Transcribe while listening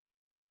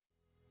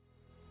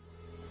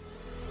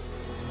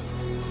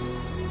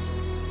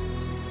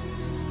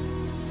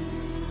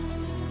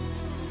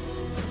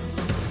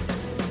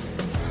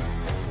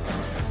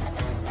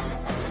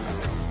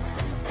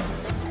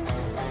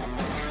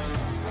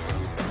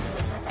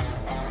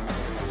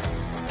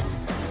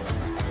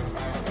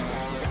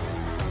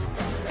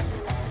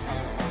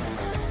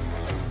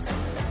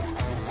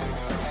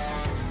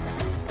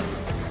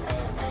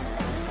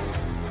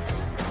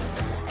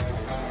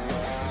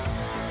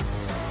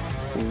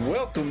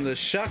Welcome to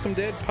Shock 'em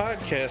Dead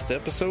Podcast,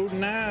 Episode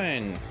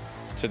 9.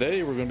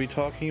 Today we're going to be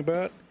talking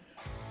about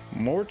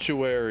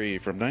Mortuary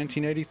from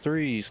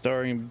 1983,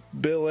 starring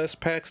Bill S.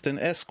 Paxton,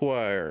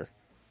 Esquire,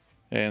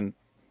 and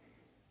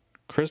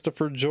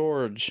Christopher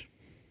George.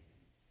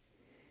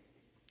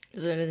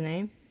 Is that his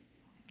name?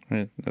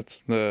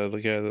 That's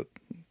the guy that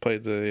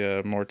played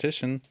the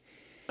mortician.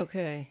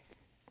 Okay.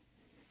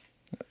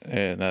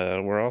 And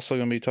we're also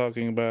going to be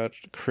talking about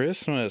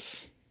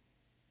Christmas,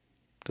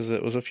 because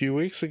it was a few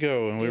weeks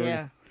ago, and we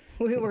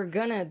were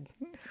gonna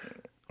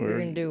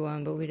do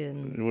one, but we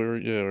didn't. We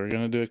were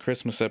gonna do a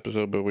Christmas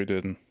episode, but we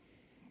didn't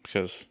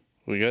because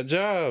we got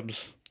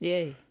jobs.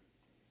 Yay.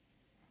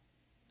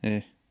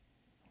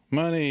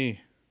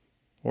 Money,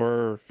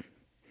 work.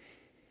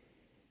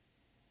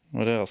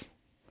 What else?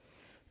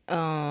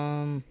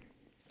 Are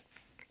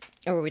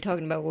we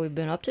talking about what we've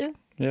been up to?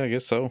 Yeah, I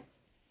guess so.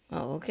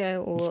 Oh, okay.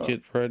 Well, let's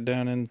get right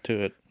down into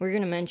it. We're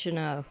gonna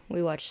mention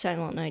we watched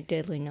Silent Night,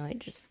 Deadly Night.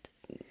 Just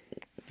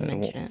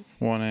mention it.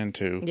 1 and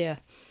 2. Yeah.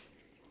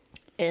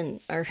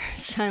 And our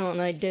Silent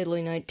Night,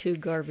 Deadly Night 2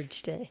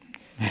 garbage day.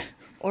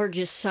 Or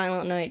just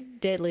Silent Night,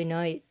 Deadly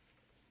Night.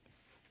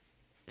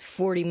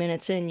 40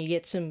 minutes in, you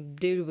get some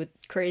dude with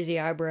crazy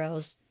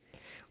eyebrows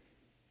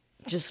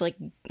just like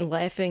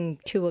laughing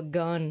to a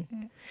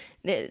gun.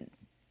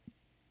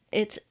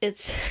 It's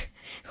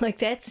like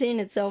that scene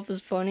itself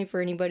is funny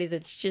for anybody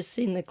that's just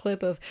seen the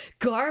clip of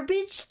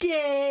Garbage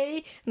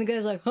Day. And the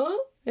guy's like, huh?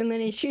 And then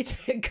he shoots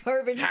a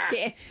garbage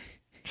can.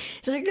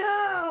 It's like,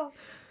 no!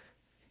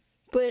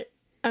 But,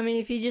 I mean,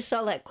 if you just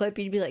saw that clip,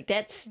 you'd be like,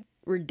 that's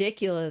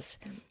ridiculous.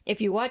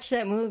 If you watch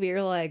that movie,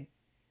 you're like,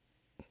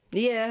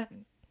 yeah,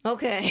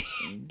 okay.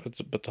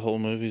 But the whole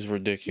movie's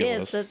ridiculous.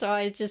 Yes, that's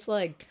why it's just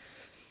like,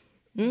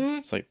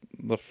 It's like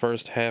the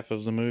first half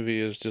of the movie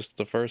is just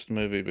the first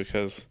movie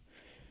because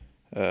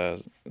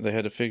they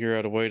had to figure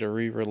out a way to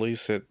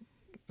re-release it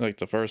like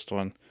the first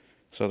one.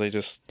 So they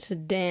just... It's a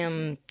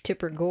damn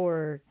Tipper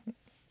Gore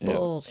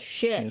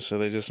bullshit. Yeah, so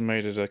they just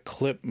made it a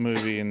clip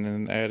movie and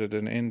then added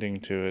an ending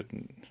to it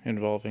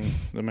involving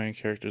the main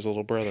character's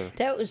little brother.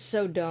 That was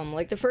so dumb.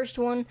 Like, the first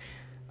one,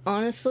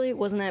 honestly,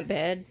 wasn't that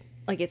bad.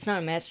 Like, it's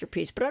not a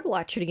masterpiece, but I'd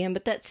watch it again.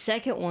 But that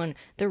second one,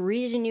 the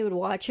reason you would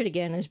watch it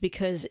again is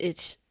because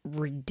it's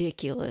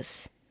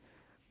ridiculous.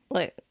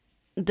 Like,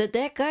 did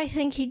that guy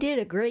think he did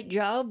a great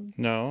job?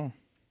 No,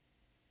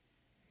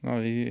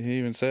 he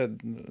even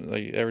said,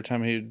 like, every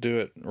time he would do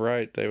it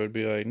right, they would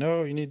be like,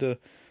 no, you need to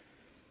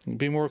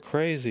be more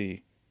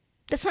crazy.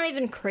 That's not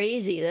even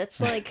crazy.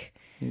 That's like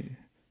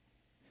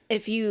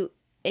if you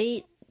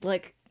ate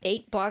like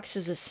 8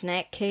 boxes of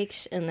snack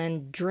cakes and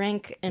then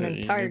drank an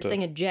entire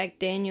thing of Jack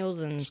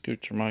Daniels and...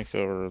 Scoot your mic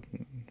over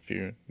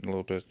a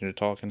little bit. You're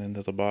talking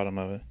into the bottom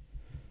of it.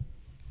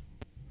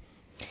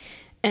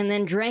 And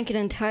then drank an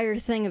entire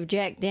thing of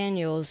Jack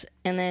Daniels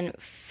and then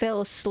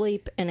fell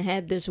asleep and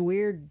had this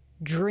weird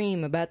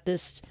dream about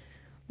this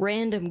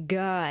random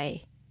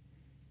guy.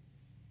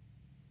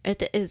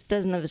 It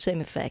doesn't have the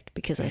same effect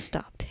because I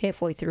stopped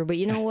halfway through. But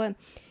you know what?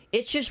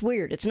 It's just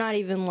weird. It's not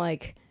even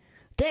like,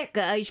 that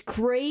guy's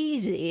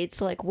crazy. It's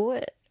like,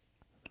 what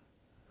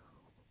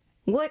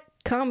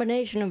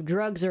combination of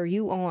drugs are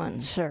you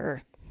on,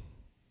 sir?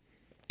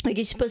 Like,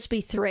 he's supposed to be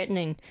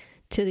threatening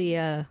to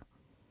the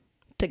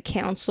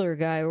counselor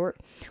guy. Or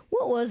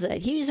what was that?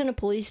 He was in a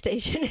police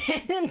station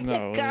and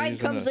the guy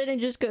comes in and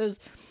just goes...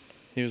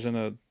 He was in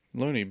a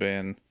loony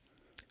bin.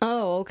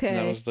 Oh, okay. And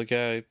that was the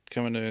guy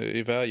coming to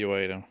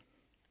evaluate him.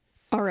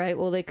 All right,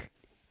 well,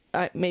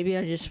 maybe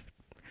I just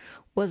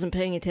wasn't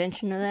paying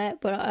attention to that,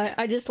 but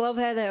I just love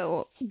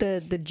how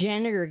the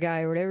janitor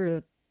guy or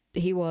whatever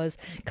he was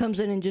comes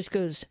in and just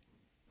goes...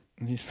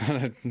 He's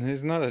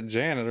not a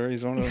janitor.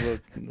 He's one of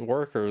the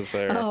workers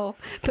there. Oh,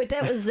 but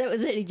that was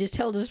it. He just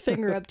held his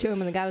finger up to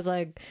him, and the guy was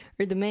like,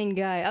 or the main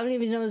guy, I don't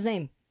even know his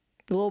name.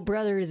 The little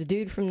brother is the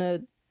dude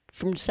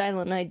from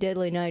Silent Night,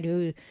 Deadly Night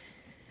who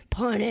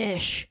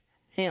punish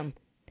him.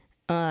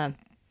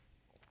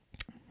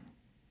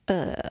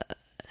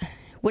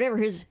 Whatever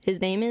his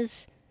name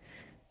is.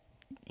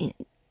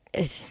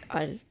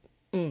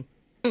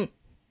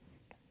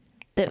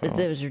 That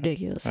was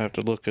ridiculous. I have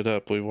to look it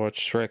up. We've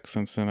watched Shrek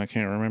since then. I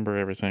can't remember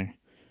everything.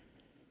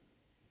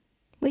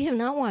 We have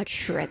not watched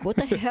Shrek. What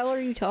the hell are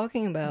you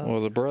talking about?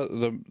 Well,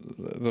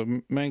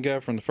 the main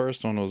guy from the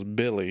first one was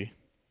Billy.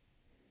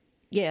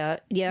 Yeah,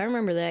 I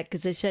remember that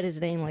because they said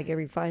his name like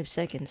every 5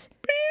 seconds.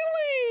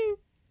 Billy!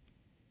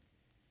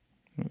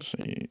 Let's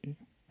see.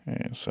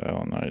 And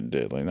Silent Night,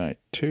 Deadly Night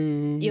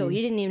 2. Yo,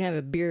 he didn't even have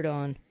a beard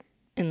on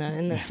in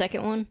the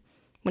second one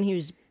when he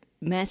was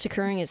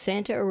massacring at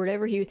Santa or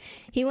whatever. He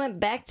went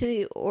back to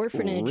the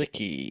orphanage.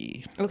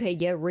 Ricky. Okay,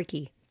 yeah,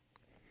 Ricky.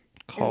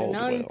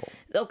 Caldwell.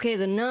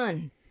 The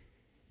nun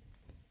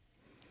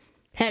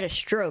had a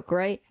stroke,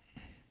 right?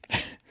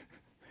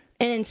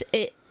 And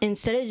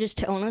instead of just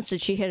telling us that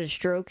she had a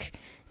stroke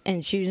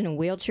and she was in a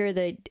wheelchair,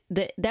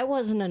 that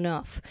wasn't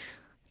enough.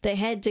 They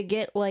had to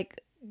get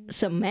like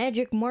some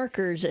magic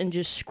markers and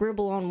just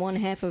scribble on one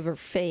half of her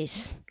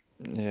face.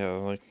 Yeah,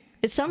 like...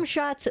 In some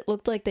shots, it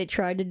looked like they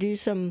tried to do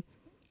some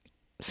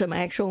some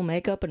actual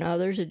makeup, and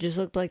others it just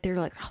looked like they're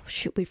like, oh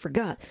shit, we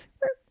forgot.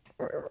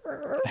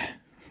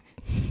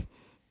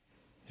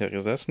 Yeah,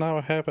 because that's not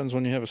what happens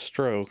when you have a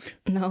stroke.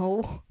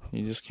 No.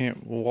 You just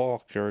can't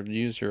walk or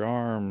use your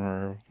arm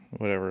or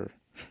whatever.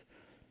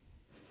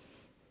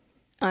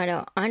 I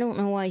don't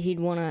know why he'd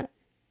want to...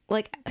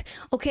 Like,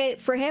 okay,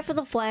 for half of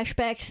the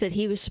flashbacks that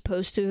he was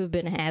supposed to have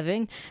been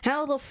having,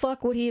 how the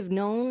fuck would he have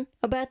known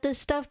about this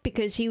stuff?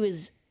 Because he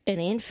was an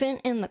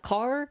infant in the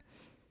car?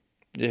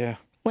 Yeah.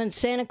 When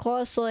Santa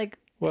Claus, like...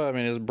 Well, I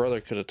mean, his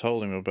brother could have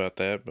told him about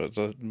that, but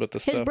the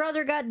stuff... His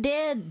brother got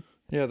dead.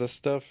 Yeah, the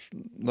stuff,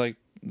 like,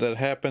 that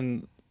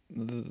happened,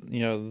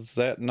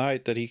 that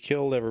night that he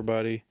killed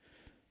everybody.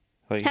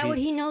 Like, How would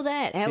he know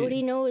that? How would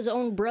he know his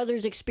own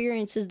brother's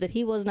experiences that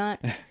he was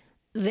not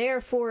there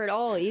for at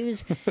all? He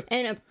was...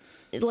 And,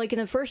 like, in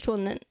the first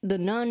one, the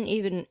nun,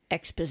 even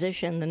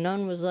exposition, the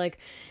nun was like,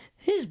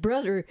 his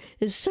brother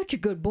is such a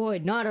good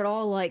boy, not at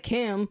all like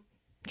him.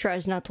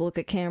 Tries not to look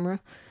at camera.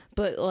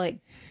 But, like...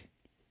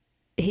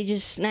 He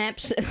just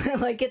snaps,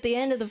 like at the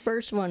end of the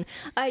first one.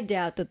 I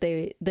doubt that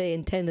they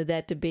intended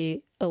that to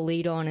be a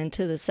lead on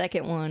into the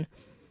second one.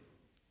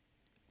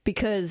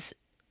 Because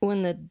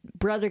when the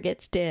brother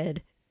gets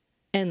dead,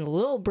 and the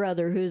little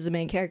brother, who's the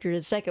main character of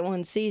the second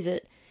one, sees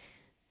it,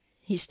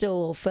 he's still a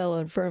little fellow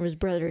in front of his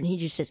brother, and he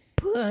just says,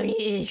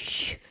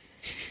 punish.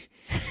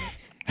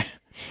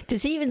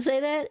 Does he even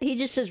say that? He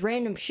just says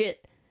random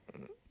shit.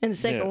 In the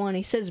second one,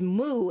 he says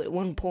moo at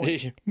one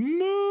point.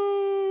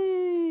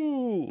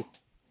 Moo!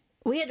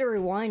 We had to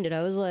rewind it.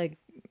 I was like,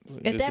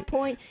 at that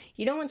point,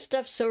 you know when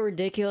stuff's so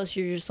ridiculous,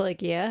 you're just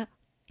like, yeah,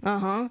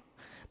 uh-huh.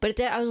 But at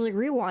that, I was like,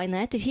 rewind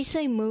that. Did he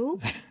say moo?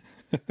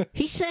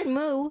 He said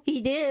moo.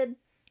 He did.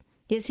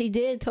 Yes, he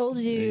did. Told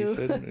you.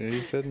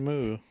 He said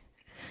moo.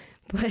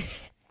 But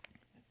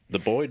the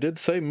boy did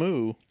say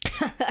moo.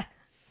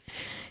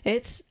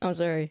 I'm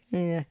sorry.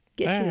 Yeah,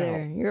 get you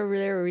there. You're over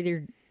there with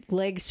your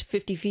legs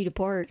 50 feet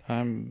apart.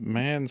 I'm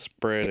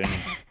man-spreading.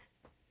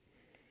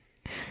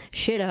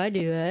 Shit, I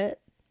do that.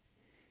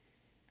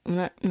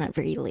 I'm not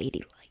very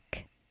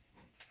ladylike.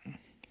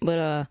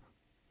 But,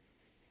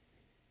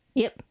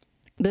 yep.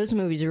 Those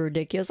movies are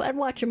ridiculous. I'd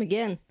watch them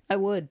again. I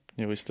would.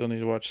 Yeah, we still need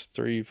to watch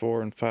 3,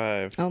 4, and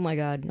 5. Oh my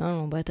god. I don't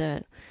know about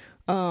that.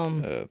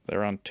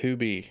 They're on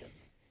Tubi.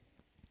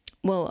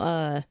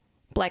 Well,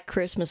 Black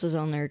Christmas is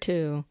on there,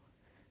 too.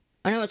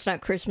 I know it's not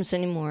Christmas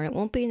anymore. It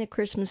won't be in the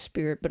Christmas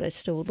spirit, but I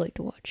still would like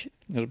to watch it.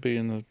 It'll be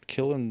in the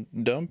killing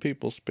dumb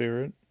people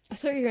spirit. I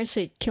thought you were going to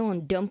say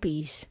killing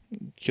dumpies.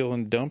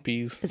 Killing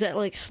dumpies. Is that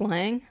like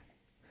slang?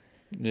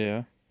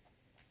 Yeah.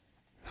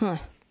 Huh.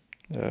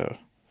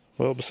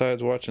 Well,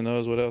 besides watching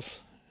those, what else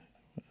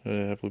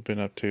have we been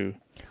up to?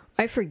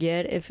 I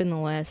forget if in the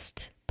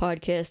last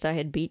podcast I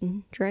had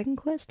beaten Dragon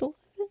Quest 11.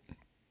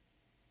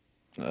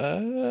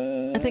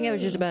 I think I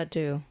was just about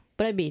to,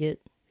 but I beat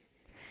it.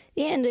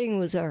 The ending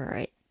was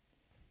alright.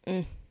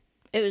 It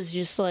was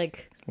just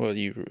like... Well,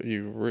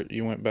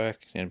 you went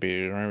back and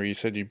beat it. Remember, you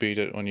said you beat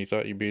it when you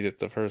thought you beat it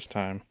the first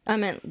time. I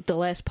meant the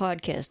last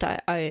podcast.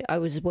 I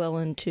was well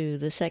into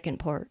the second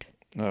part.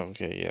 Oh,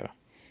 okay, yeah.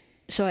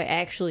 So I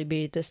actually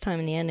beat it this time,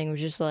 and the ending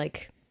was just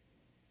like...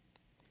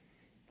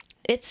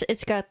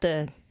 It's got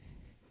the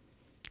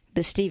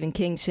Stephen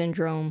King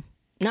syndrome.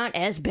 Not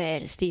as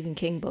bad as Stephen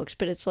King books,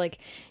 but it's like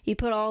you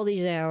put all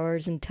these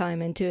hours and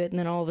time into it, and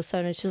then all of a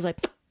sudden it's just like,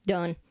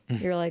 done.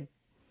 You're like,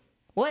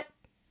 what?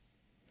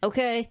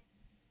 Okay.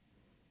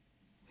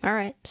 All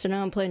right, so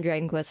now I'm playing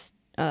Dragon Quest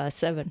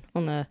 7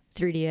 on the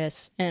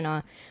 3DS,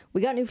 and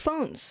we got new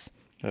phones.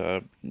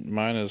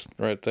 Mine is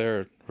right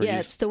there.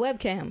 It's the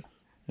webcam.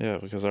 Yeah,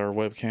 because our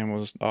webcam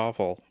was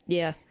awful.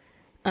 Yeah.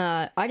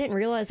 I didn't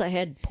realize I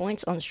had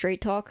points on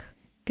Straight Talk,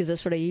 because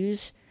that's what I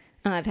use.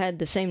 I've had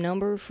the same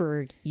number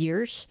for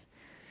years.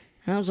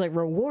 And I was like,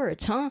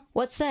 rewards, huh?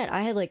 What's that?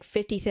 I had like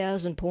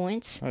 50,000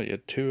 points. Oh, you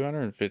had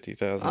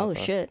 250,000. Oh,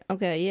 shit.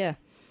 Okay, yeah.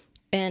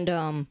 And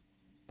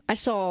I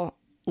saw...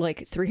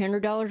 like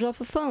 $300 off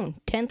a phone,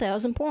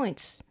 10,000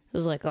 points. I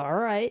was like, all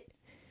right.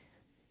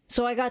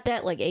 So I got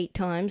that like 8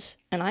 times,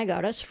 and I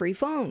got us free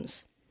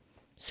phones.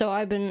 So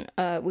I've been,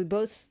 we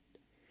both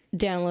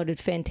downloaded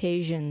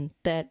Fantasian,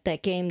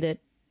 that game that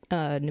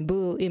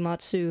Nobuo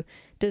Uematsu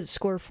did the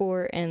score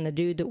for, and the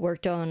dude that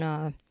worked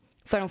on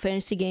Final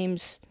Fantasy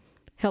games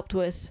helped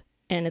with,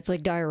 and it's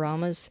like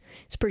dioramas.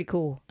 It's pretty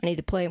cool. I need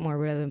to play it more,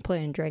 but I've been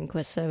playing Dragon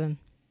Quest 7.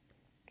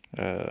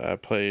 I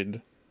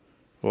played...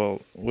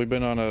 Well, we've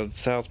been on a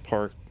South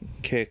Park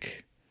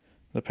kick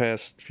the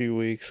past few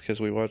weeks because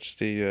we watched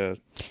the...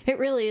 It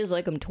really is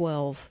like I'm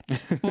 12.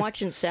 I'm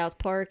watching South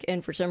Park,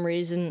 and for some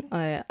reason,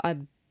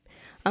 I'm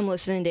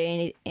listening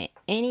to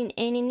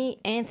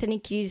Anthony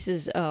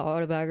Kiedis'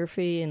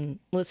 autobiography and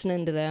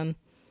listening to them.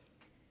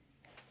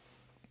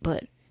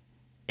 But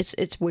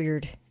it's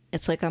weird.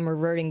 It's like I'm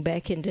reverting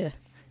back into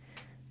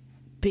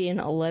being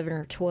 11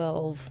 or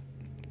 12.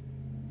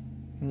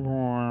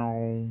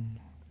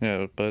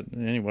 Yeah, but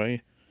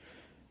anyway...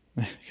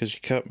 Because you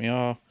cut me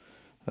off.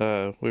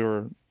 We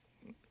were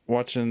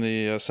watching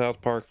the South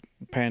Park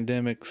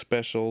pandemic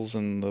specials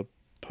and the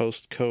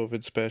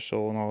post-COVID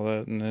special and all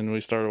that. And then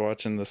we started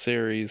watching the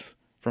series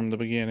from the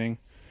beginning.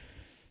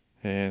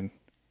 And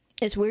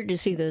it's weird to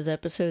see those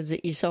episodes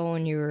that you saw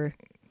when you were,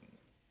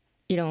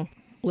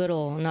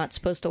 little, not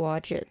supposed to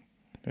watch it.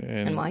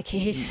 And in my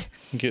case,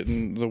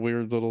 getting the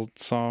weird little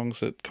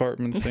songs that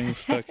Cartman sings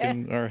stuck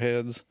in our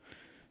heads.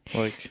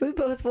 Like, we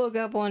both woke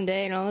up one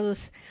day and I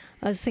was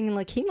thinking,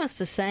 like, he must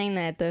have sang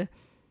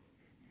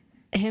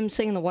him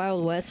singing the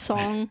Wild West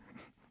song.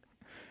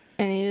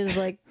 And he was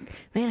like,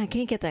 man, I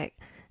can't get that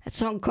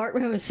song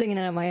Cartman was singing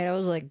out of my head. I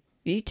was like,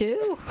 you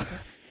too?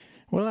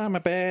 Well, I'm a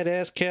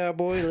badass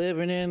cowboy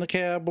living in the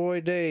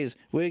cowboy days.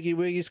 Wiggy,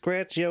 wiggy,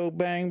 scratch, yo,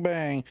 bang,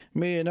 bang.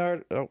 Me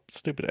and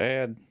stupid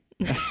ad.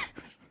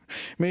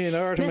 Me and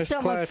Artemis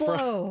Clyde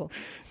Frog.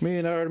 Me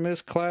and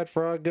Artemis Clyde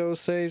Frog go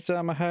save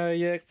Salma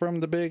Hayek from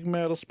the big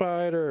metal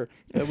spider.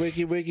 A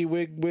wiggy wiggy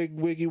wig wig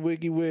wiggy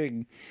wiggy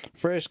wig.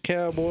 Fresh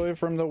cowboy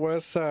from the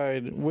west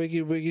side.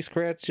 Wiggy wiggy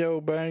scratch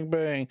yo bang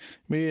bang.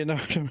 Me and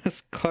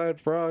Artemis Clyde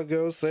Frog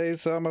go save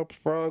Salma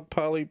Frog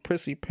Polly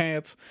Prissy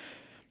Pants.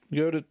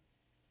 Go to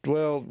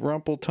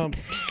Rumple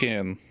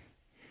Tumpskin.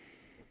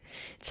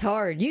 It's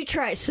hard. You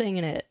try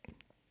singing it.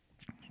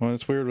 Well,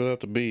 it's weird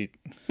without the beat.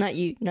 Not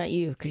you,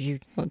 because you.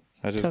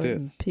 I just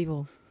did.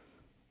 People.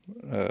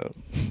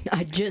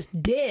 I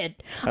just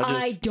did.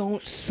 I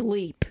don't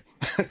sleep.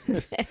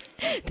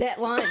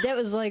 That line, that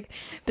was like,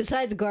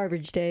 besides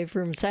Garbage Day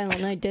from Silent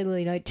Night,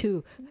 Deadly Night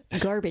 2,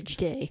 Garbage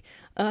Day.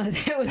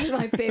 That was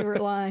my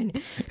favorite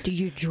line. Do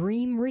you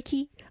dream,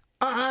 Ricky?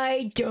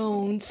 I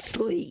don't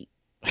sleep.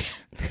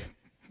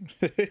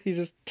 He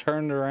just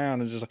turned around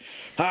and just like,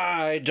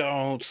 I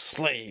don't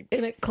sleep.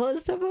 And it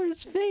closed up on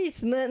his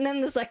face. And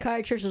then the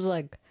psychiatrist was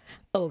like,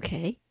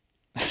 okay.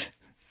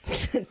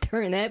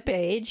 Turn that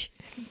page.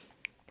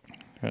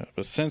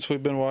 But since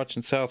we've been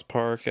watching South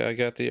Park, I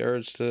got the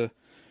urge to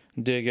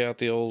dig out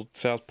the old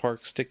South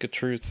Park Stick of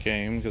Truth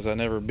game, because I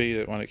never beat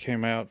it when it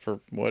came out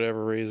for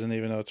whatever reason,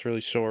 even though it's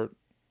really short.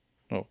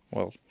 Oh,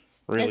 well,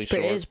 really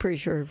short. It's pretty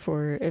short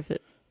for an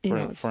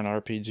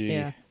RPG.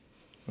 Yeah.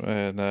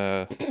 And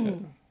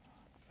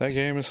that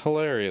game is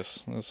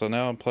hilarious. So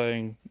now I'm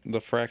playing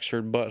the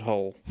Fractured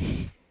Butthole.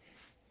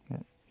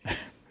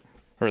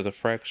 Or the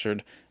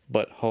Fractured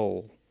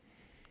Butthole.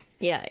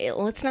 Yeah,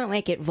 let's not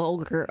make it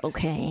vulgar,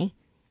 okay?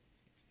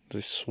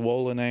 The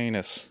Swollen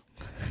Anus.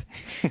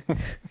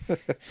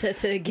 Is that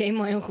the game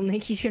my Uncle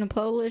Nicky's going to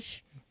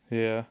publish?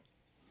 Yeah.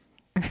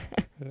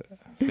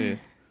 See.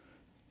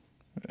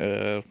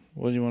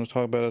 What do you want to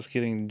talk about, us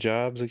getting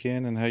jobs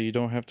again and how you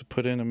don't have to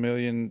put in 1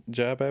 million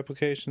job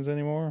applications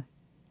anymore?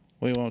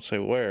 We won't say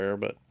where,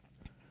 but...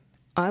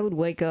 I would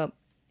wake up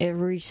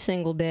every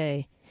single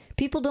day.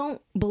 People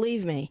don't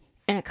believe me,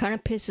 and it kind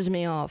of pisses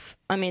me off.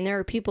 I mean, there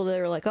are people that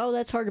are like, oh,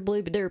 that's hard to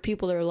believe, but there are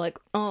people that are like,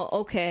 oh,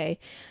 okay.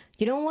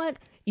 You know what?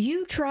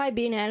 You try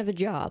being out of a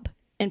job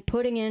and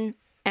putting in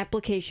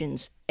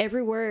applications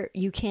everywhere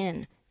you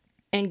can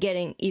and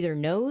getting either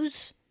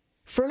no's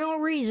for no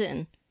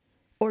reason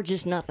or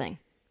just nothing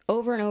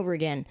over and over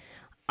again.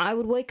 I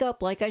would wake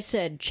up, like I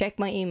said, check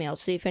my email,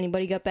 see if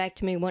anybody got back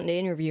to me wanting to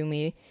interview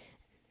me,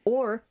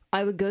 or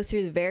I would go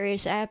through the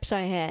various apps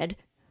I had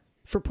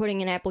for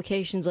putting in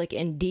applications like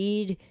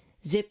Indeed,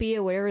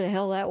 Zippia, whatever the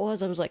hell that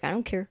was. I was like, I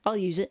don't care, I'll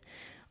use it.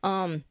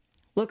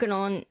 Looking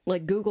on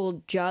like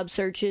Google job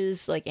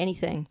searches, like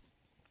anything.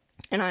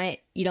 And I,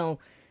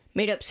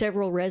 made up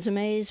several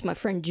resumes. My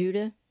friend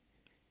Judah,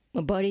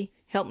 my buddy,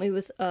 helped me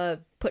with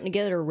putting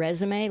together a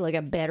resume, like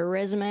a better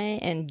resume,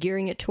 and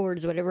gearing it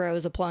towards whatever I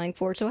was applying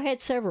for. So I had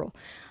several.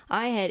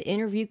 I had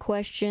interview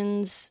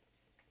questions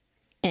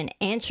and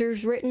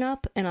answers written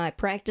up, and I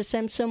practiced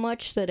them so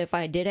much that if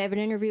I did have an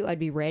interview, I'd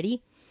be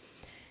ready.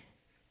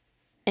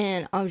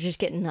 And I was just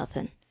getting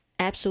nothing.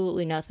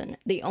 Absolutely nothing.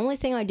 The only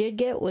thing I did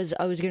get was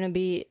I was going to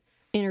be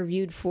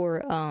interviewed for,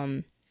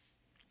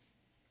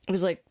 it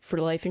was like for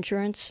life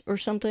insurance or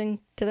something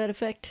to that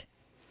effect.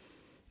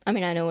 I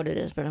mean, I know what it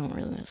is, but I don't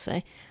really want to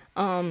say.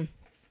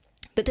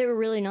 But they were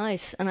really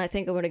nice, and I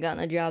think I would have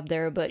gotten a job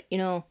there. But,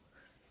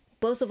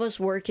 both of us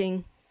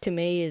working, to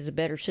me, is a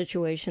better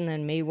situation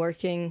than me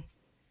working.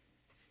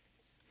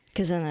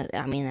 Because then,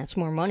 that's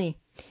more money.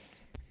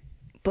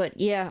 But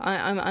yeah,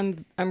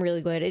 I'm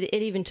really glad. It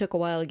even took a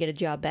while to get a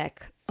job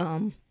back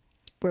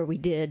where we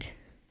did.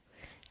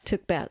 It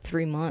took about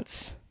 3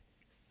 months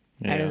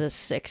out of the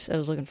 6 I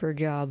was looking for a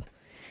job.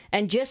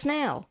 And just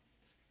now,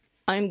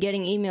 I'm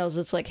getting emails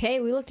that's like,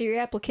 hey, we looked at your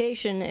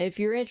application. If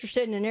you're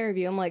interested in an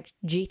interview, I'm like,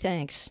 gee,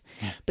 thanks.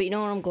 But you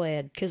know what? I'm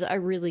glad, because I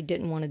really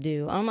didn't want to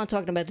do. I'm not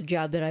talking about the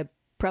job that I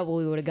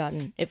probably would have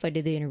gotten if I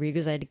did the interview,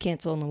 because I had to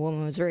cancel, and the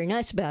woman was very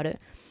nice about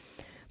it.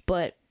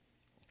 But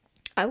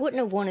I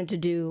wouldn't have wanted to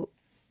do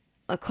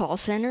a call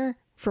center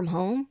from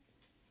home,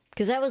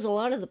 because that was a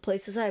lot of the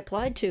places I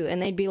applied to,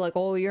 and they'd be like,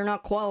 oh, you're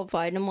not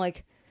qualified. And I'm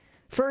like,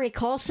 for a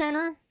call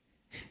center?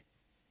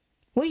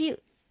 What do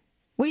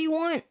you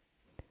want?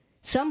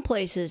 Some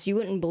places you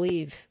wouldn't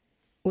believe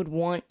would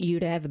want you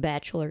to have a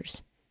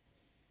bachelor's.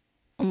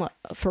 I'm like,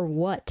 for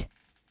what?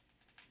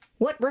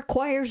 What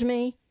requires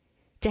me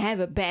to have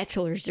a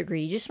bachelor's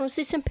degree. You just want to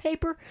see some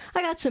paper?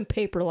 I got some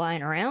paper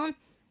lying around.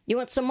 You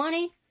want some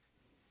money?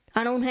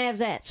 I don't have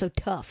that, so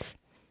tough.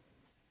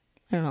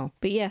 I don't know,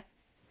 but yeah.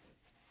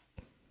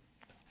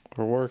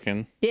 We're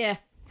working. Yeah.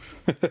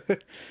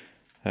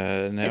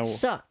 Now It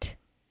sucked.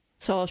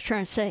 That's all I was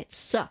trying to say. It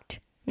sucked.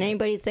 And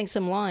anybody that thinks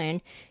I'm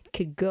lying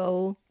could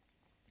go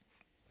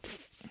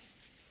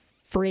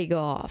frig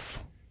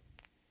off.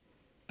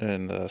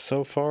 And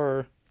so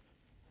far,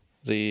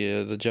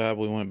 the job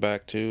we went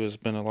back to has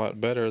been a lot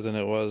better than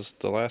it was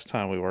the last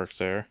time we worked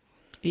there.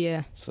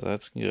 Yeah. So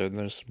that's good.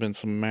 There's been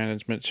some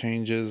management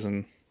changes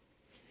and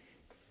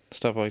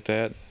stuff like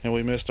that. And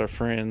we missed our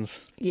friends.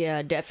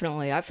 Yeah,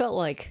 definitely. I felt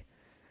like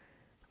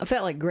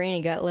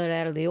Granny got let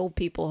out of the old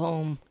people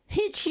home.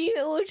 It's you.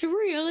 It's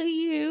really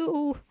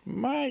you.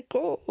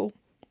 Michael.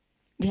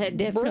 Yeah,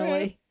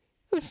 definitely.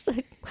 Brett. It was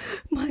like,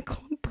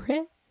 Michael and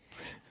Brett.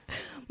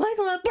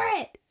 Michael and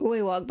Brett.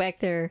 We walked back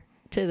there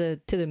to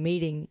the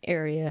meeting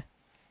area.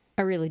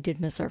 I really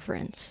did miss our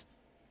friends.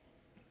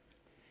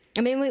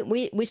 I mean,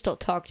 we still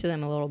talk to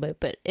them a little bit,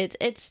 but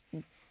it's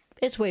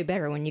way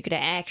better when you could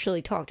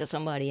actually talk to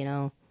somebody, you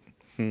know.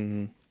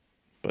 Hmm.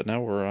 But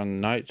now we're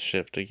on night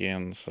shift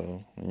again,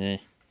 so yeah.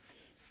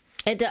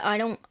 I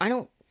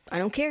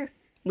don't care.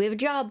 We have a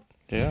job.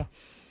 Yeah.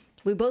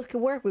 We both can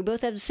work. We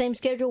both have the same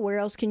schedule. Where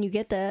else can you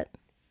get that?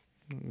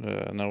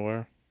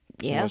 Nowhere.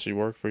 Yeah. Unless you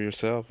work for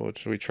yourself,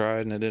 which we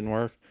tried and it didn't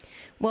work.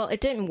 Well, it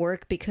didn't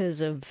work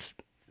because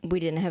we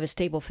didn't have a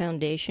stable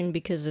foundation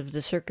because of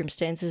the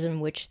circumstances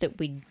in which that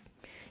we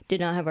did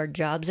not have our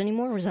jobs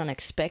anymore. It was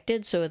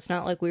unexpected, so it's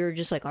not like we were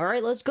just like, all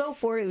right, let's go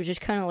for it. It was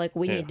just kind of like,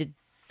 we need to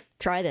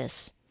try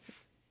this.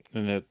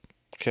 And it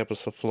kept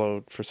us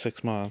afloat for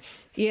 6 months.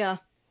 Yeah.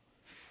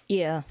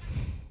 Yeah.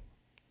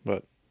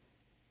 But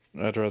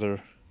I'd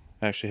rather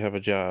actually have a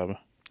job.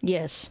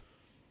 Yes.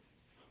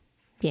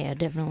 Yeah,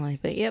 definitely.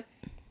 But yep.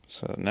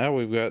 So now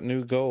we've got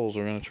new goals.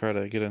 We're going to try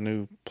to get a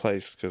new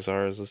place because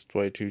ours is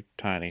way too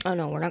tiny. Oh,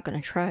 no, we're not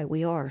going to try.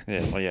 We are.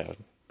 Yeah, well, yeah.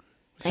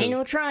 Ain't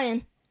no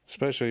trying.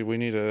 Especially, we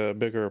need a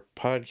bigger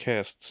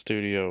podcast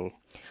studio.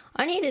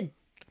 I need a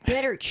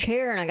better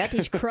chair, and I got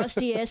these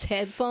crusty-ass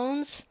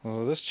headphones.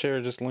 Well, this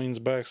chair just leans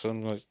back, so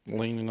I'm like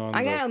leaning on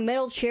I got a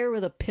metal chair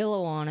with a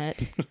pillow on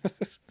it.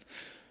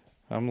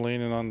 I'm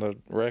leaning on the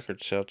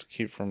record shelf to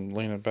keep from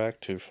leaning back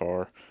too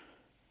far.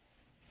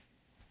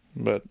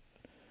 But,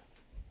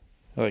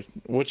 like,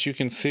 what you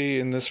can see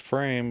in this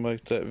frame,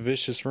 like that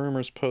Vicious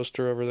Rumors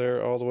poster over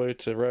there, all the way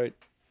to right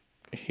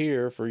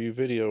here for you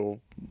video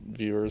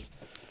viewers.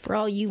 For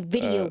all you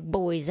video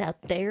boys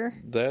out there.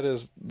 That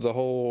is the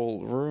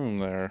whole room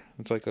there.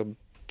 It's like a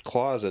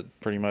closet,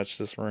 pretty much,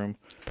 this room.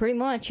 Pretty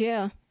much,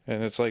 yeah.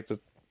 And it's like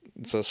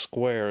it's a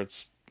square.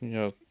 It's, you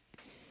know,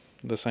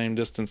 the same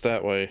distance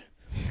that way.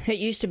 It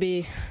used to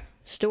be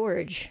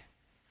storage.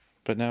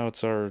 But now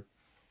it's our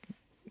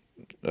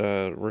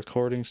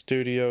recording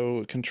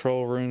studio,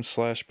 control room /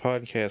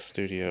 podcast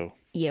studio.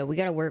 Yeah, we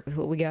got to work with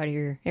what we got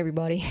here,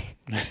 everybody.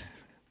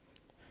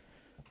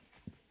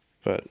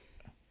 But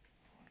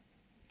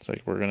it's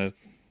like we're going to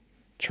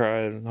try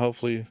and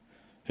hopefully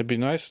it'd be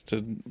nice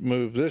to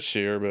move this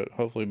year, but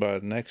hopefully by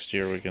next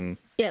year we can.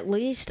 At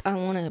least I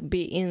want to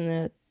be in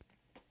the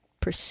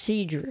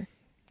procedure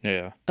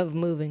of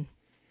moving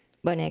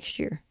by next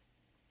year.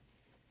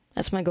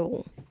 That's my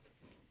goal.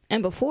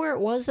 And before it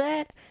was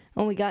that,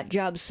 when we got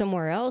jobs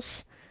somewhere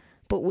else,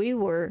 but we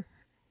were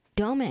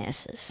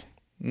dumbasses.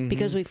 Mm-hmm.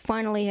 Because we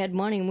finally had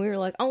money and we were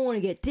like, I want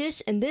to get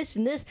this and this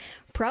and this.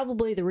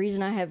 Probably the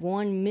reason I have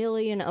 1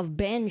 million of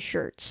band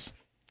shirts.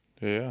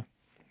 Yeah.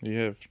 You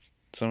have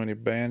so many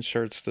band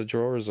shirts, the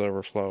drawer's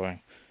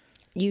overflowing.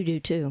 You do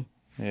too.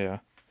 Yeah.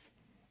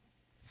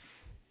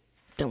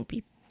 Don't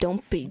be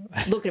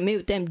looking at me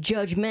with them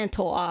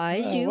judgmental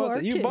eyes. No, you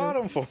are you too. bought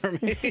them for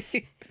me.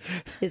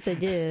 Yes, I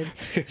did.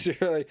 Because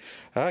you're like,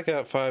 I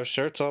got 5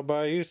 shirts, I'll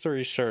buy you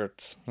 3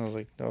 shirts. I was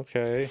like,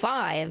 okay.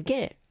 5,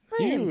 get it.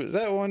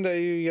 That one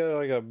day you got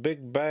like a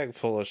big bag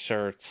full of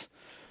shirts.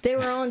 They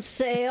were on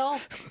sale.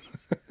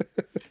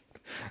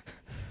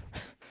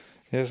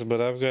 Yes, but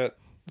I've got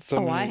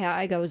so many.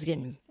 I was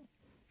getting,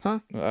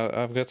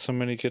 I've got so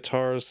many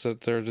guitars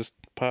that they're just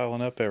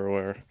piling up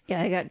everywhere.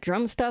 Yeah, I got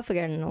drum stuff. I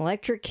got an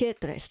electric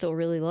kit that I still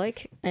really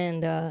like,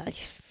 and I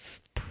just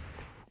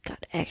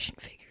got action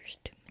figures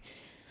too.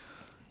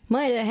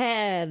 Might have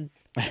had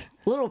a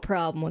little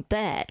problem with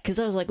that because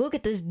I was like, look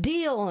at this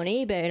deal on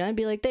eBay, and I'd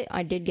be like,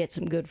 I did get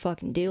some good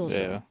fucking deals,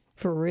 though,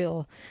 for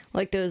real.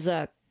 Like those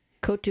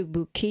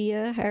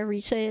Kotobukiya, however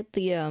you say it,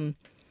 the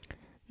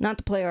not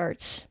the Play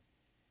Arts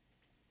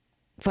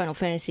Final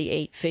Fantasy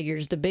VIII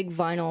figures, the big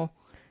vinyl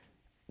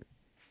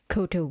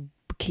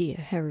Kotobukiya,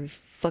 however you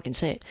fucking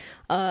say it,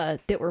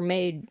 that were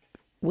made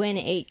when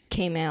 8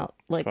 came out,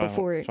 like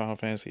before it. Final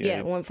Fantasy VIII.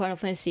 Yeah, when Final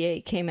Fantasy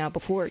VIII came out,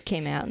 before it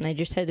came out, and they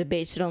just had to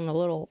base it on the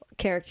little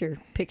character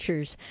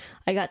pictures.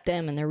 I got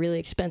them, and they're really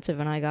expensive,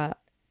 and I got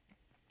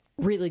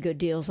really good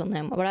deals on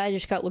them. But I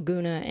just got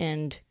Laguna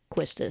and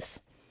Quistis.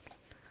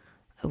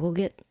 I will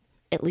get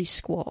at least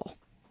Squall.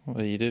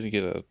 Well, you did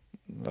get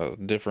a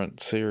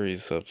different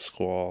series of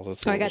Squall.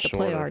 That's I got the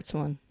Play Arts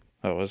one.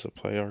 Oh, is it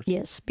Play Arts?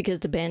 Yes, because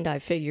the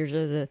Bandai figures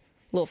are the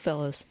little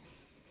fellas.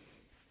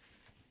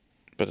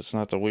 But it's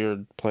not the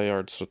weird Play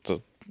Arts with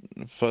the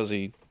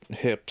fuzzy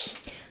hips.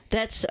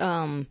 That's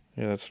Yeah,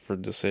 that's for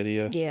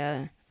Dissidia.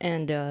 Yeah,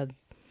 and the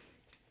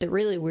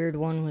really weird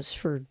one was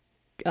for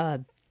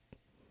the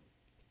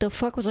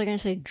fuck was I gonna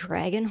say?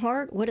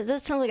 Dragonheart? What does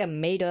that sound like? A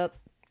made up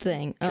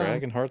thing?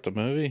 Dragonheart the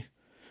movie?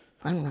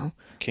 I don't know.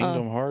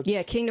 Kingdom Hearts?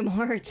 Yeah, Kingdom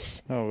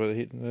Hearts. Oh, but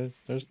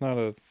there's not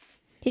a...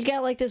 He's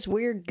got like this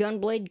weird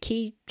gunblade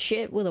key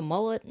shit with a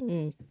mullet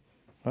and...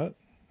 What?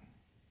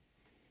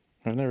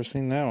 I've never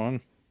seen that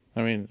one.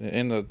 I mean,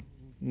 in the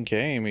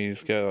game,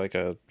 he's got like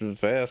a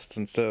vest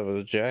instead of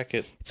a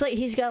jacket. It's like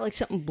he's got like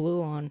something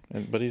blue on.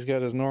 But he's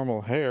got his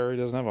normal hair. He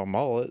doesn't have a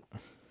mullet.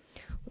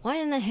 Why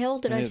in the hell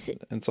did I see...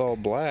 It's all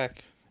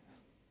black.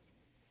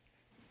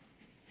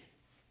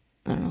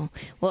 I don't know.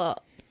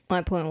 Well,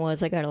 my point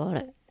was I got a lot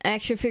of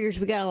action figures.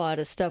 We got a lot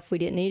of stuff we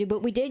didn't need,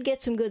 but we did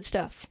get some good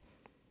stuff.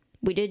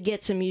 We did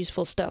get some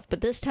useful stuff. But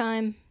this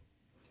time,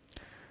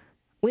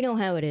 we know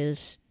how it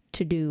is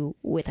to do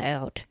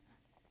without.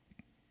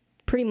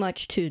 Pretty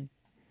much to...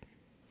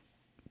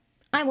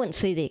 I wouldn't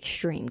say the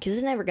extreme, because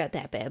it never got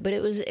that bad, but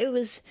it was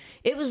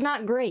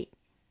not great.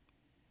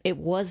 It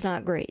was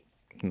not great.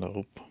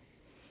 Nope.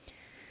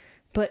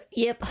 But,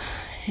 yep,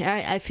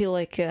 I feel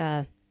like,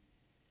 it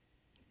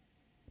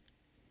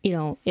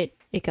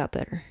got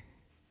better.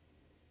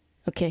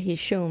 Okay, he's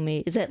showing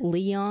me. Is that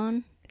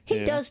Leon? He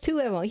does too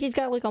have one. He's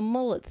got like a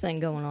mullet thing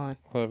going on.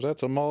 Well, if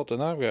that's a mullet,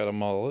 then I've got a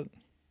mullet.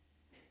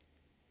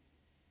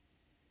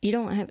 You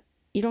don't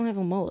have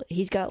a mullet.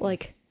 He's got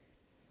like...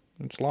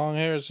 It's long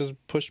hair. It's just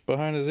pushed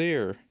behind his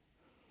ear.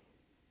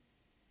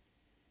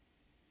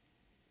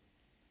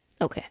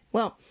 Okay,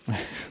 well,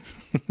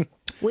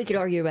 we could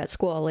argue about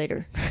Squall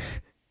later.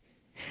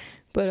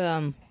 But,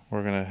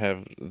 we're going to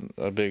have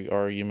a big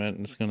argument,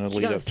 and it's going to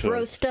lead up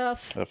to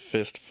stuff. A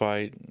fist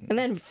fight. And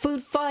then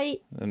food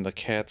fight. And the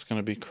cat's going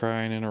to be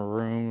crying in her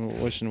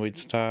room, wishing we'd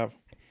stop.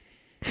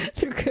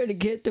 They're going to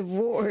get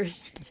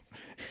divorced.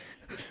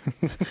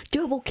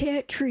 Double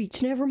cat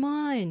treats, never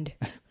mind.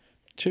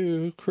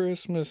 2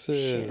 Christmases.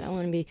 Shit, I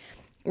want to be...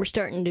 We're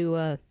starting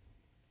to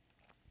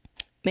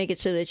make it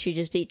so that she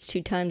just eats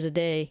 2 times a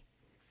day.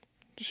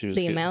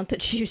 The amount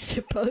that she's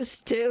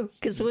supposed to.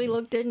 Because we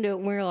looked into it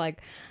and we were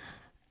like,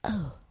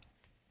 oh...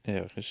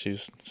 Yeah, because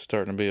she's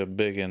starting to be a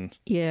biggin.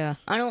 Yeah,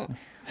 I don't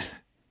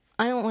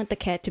want the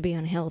cat to be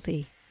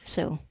unhealthy,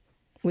 so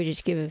we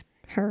just give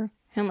her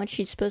how much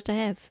she's supposed to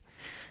have.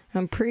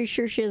 I'm pretty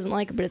sure she doesn't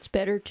like it, but it's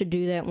better to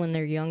do that when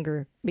they're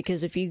younger,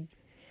 because if you,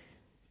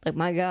 like,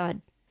 my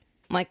God,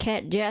 my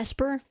cat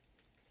Jasper,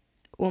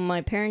 when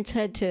my parents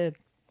had to,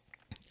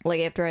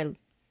 like, after I,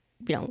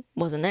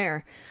 wasn't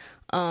there,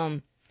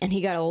 and he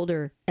got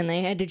older, and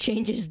they had to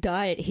change his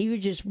diet, he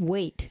would just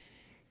wait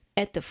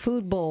at the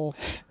food bowl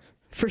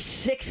for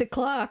 6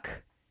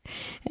 o'clock,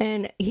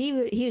 and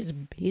he's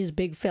a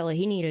big fella.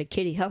 He needed a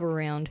kitty hover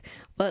around,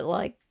 but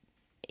like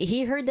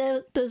he heard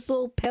those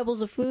little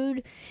pebbles of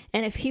food,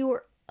 and if he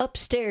were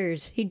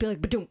upstairs, he'd be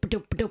like ba-dum,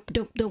 ba-dum, ba-dum,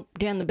 ba-dum, ba-dum,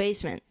 down the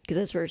basement because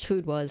that's where his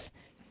food was.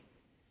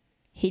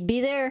 He'd be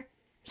there,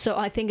 so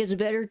I think it's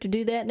better to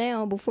do that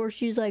now before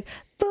she's like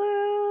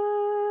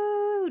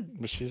food.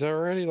 But she's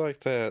already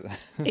like that.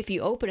 If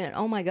you open it,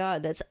 oh my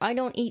God, I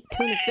don't eat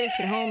tuna fish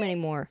at home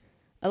anymore.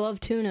 I love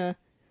tuna.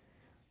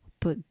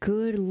 But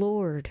good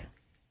Lord.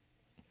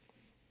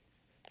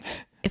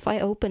 If I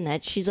open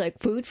that, she's like,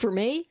 food for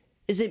me?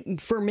 Is it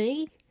for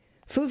me?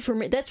 Food for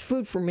me? That's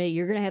food for me.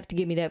 You're going to have to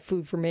give me that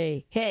food for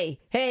me. Hey,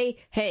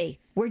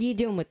 what are you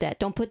doing with that?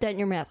 Don't put that in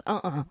your mouth.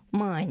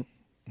 Mine.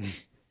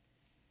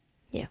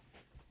 Yeah.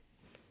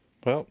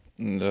 Well,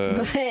 you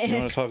want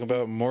to talk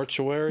about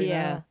Mortuary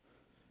now?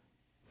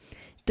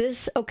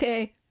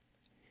 Okay.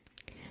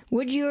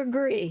 Would you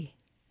agree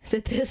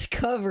that this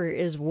cover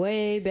is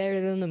way better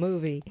than the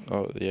movie?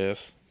 Oh,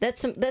 yes.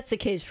 That's the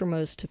case for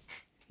most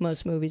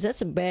movies.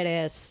 That's a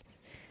badass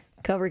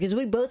cover, because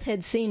we both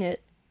had seen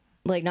it,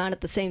 like, not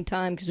at the same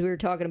time, because we were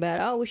talking about,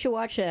 oh, we should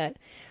watch that.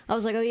 I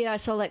was like, oh, yeah, I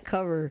saw that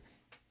cover.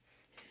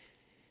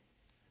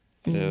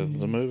 Yeah,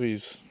 the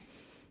movies.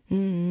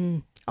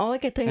 All I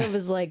could think of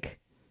is, like,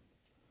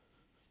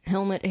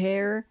 helmet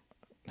hair,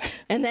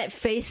 and that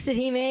face that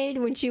he made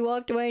when she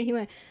walked away, and he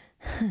went...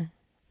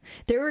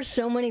 There were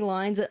so many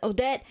lines that,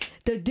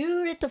 the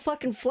dude at the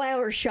fucking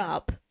flower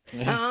shop.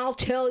 I'll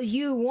tell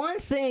you one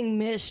thing,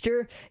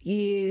 mister.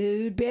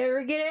 You'd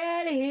better get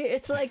out of here.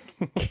 It's like,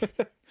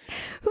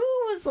 who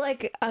was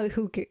like,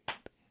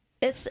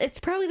 it's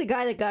probably the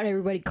guy that got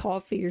everybody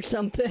coffee or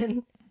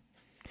something.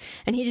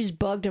 And he just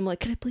bugged him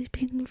like, can I please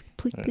be in the movie?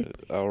 Please.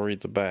 I'll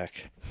read the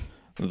back.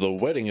 The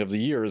wedding of the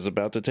year is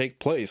about to take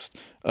place,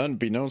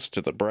 unbeknownst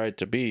to the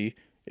bride-to-be,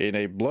 in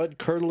a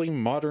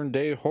blood-curdling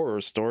modern-day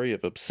horror story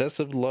of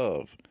obsessive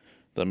love.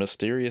 The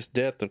mysterious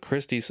death of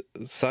Christie's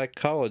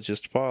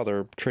psychologist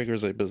father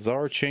triggers a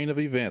bizarre chain of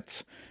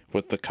events,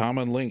 with the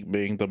common link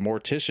being the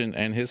mortician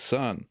and his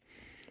son.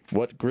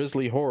 What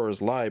grisly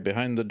horrors lie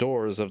behind the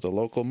doors of the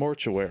local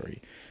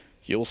mortuary?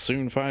 You'll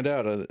soon find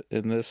out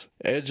in this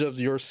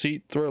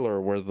edge-of-your-seat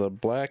thriller where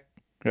black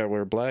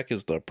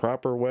is the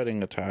proper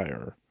wedding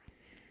attire.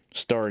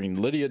 Starring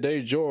Lydia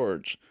Day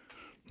George,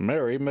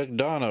 Mary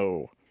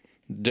McDonough,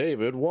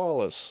 David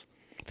Wallace,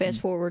 Fast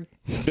forward.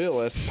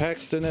 Bill S.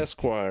 Paxton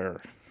Esquire,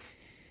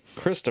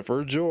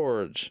 Christopher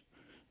George.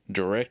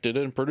 Directed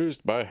and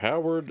produced by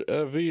Howard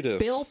Avitas.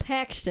 Bill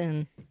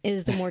Paxton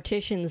is the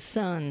mortician's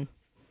son.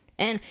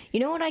 And you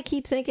know what I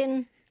keep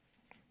thinking?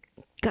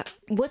 God,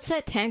 what's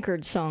that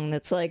Tankard song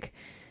that's like,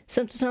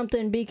 something,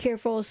 something, be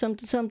careful,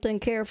 something, something,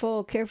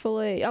 careful,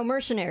 carefully. Oh,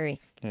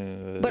 Mercenary.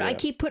 But I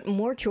keep putting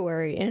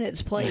Mortuary in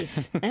its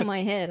place in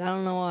my head. I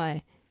don't know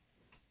why.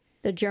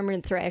 The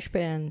German thrash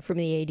band from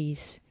the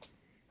 80s.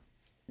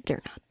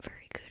 They're not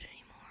very good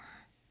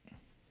anymore.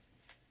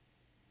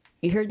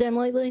 You heard them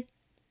lately?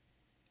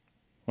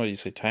 What, you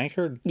say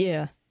Tankard?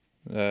 Yeah.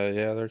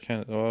 Yeah, they're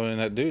kind of... Well, I mean,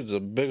 that dude's a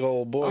big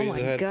old boy. Oh,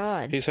 my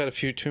God. He's had a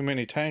few too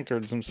many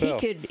tankards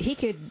himself. He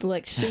could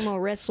like,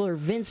 sumo wrestler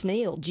Vince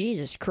Neil.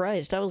 Jesus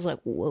Christ. I was like,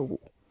 whoa.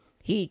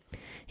 He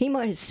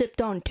might have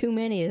sipped on too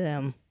many of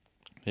them.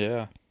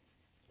 Yeah.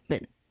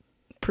 But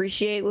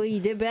appreciate what you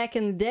did back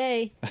in the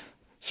day.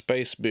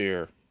 Space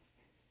beer.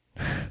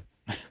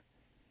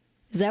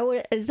 Is that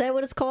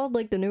what it's called?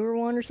 Like the newer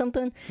one or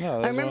something?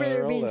 No, I remember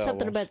there being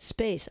something albums. about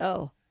space.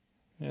 Oh.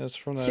 Yeah, it's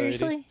from the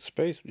Seriously? 80s.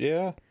 Space,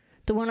 yeah.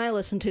 The one I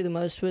listened to the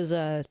most was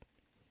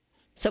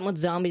something with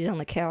zombies on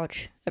the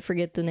couch. I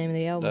forget the name of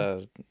the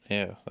album.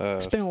 Yeah.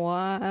 It's been a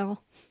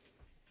while.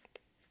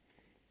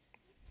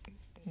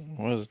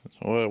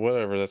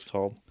 Whatever that's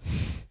called.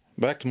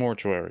 Back to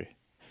Mortuary.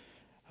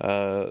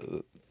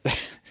 The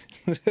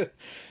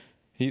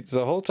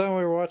whole time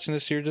we were watching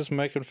this, you're just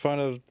making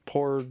fun of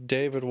poor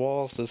David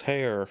Wallace's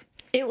hair.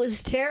 It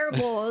was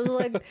terrible. I was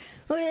like,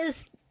 look at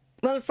this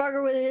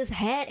motherfucker with his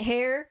hat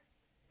hair.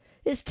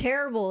 It's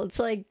terrible. It's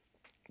like...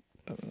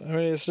 I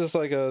mean, it's just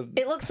like a...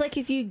 It looks like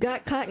if you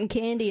got cotton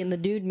candy and the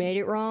dude made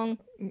it wrong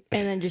and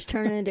then just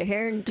turned it into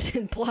hair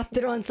and plopped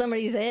it on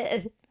somebody's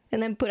head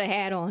and then put a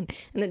hat on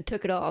and then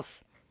took it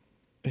off.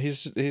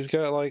 He's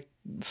got like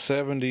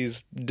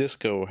 70s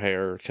disco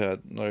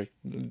haircut, like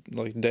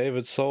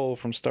David Soul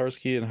from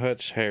Starsky and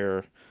Hutch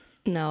hair.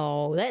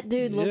 No, that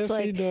dude looks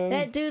Yes, he does.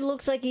 that dude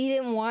looks like he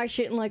didn't wash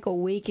it in like a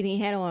week and he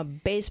had on a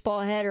baseball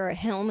hat or a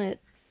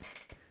helmet.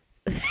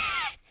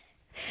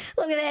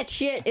 Look at that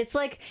shit. It's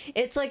like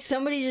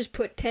somebody just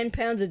put 10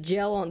 pounds of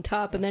gel on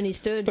top and then he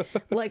stood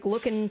like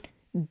looking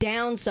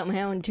down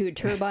somehow into a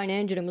turbine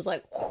engine and was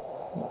like...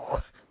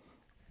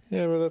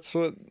 Yeah, but that's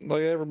what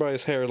like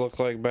everybody's hair looked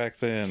like back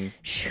then.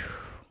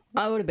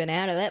 I would have been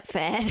out of that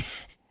fat.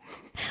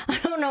 I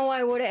don't know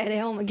why I would have had a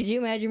helmet. Could you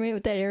imagine me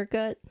with that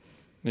haircut?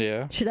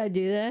 Yeah. Should I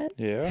do that?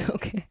 Yeah.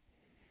 Okay.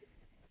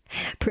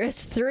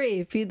 Press 3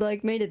 if you'd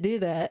like me to do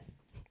that.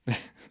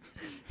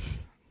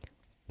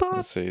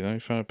 Let's see. Let me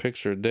find a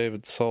picture of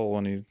David Soul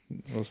when he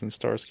was in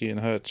Starsky and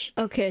Hutch.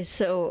 Okay,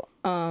 so,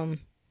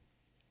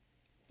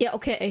 yeah,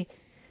 okay.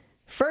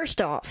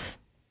 First off,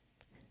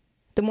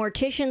 the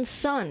mortician's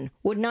son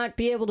would not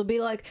be able to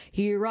be like,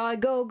 here I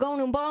go,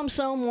 gonna bomb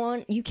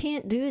someone. You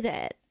can't do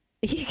that.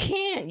 You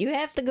can't. You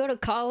have to go to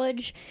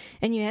college,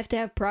 and you have to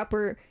have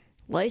proper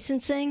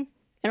licensing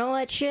and all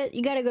that shit.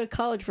 You gotta go to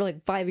college for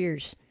like 5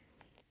 years.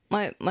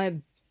 My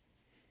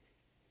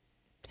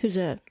Who's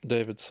that?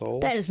 David Soul.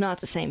 That is not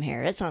the same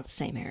hair. That's not the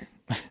same hair.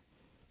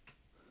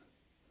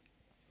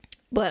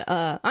 But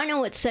I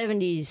know what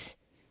 70s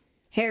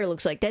hair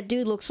looks like. That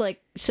dude looks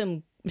like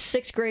some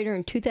 6th grader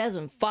in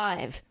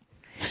 2005.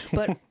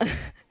 But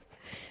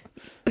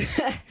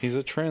He's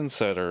a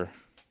trendsetter.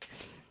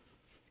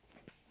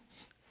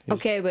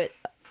 okay, but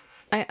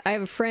I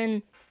have a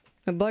friend,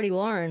 my buddy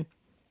Lauren.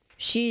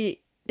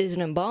 She is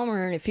an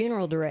embalmer and a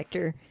funeral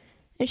director,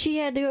 and she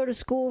had to go to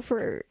school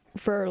for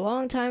a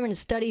long time and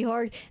study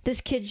hard.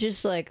 This kid's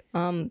just like,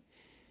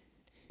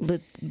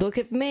 look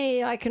at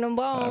me, I can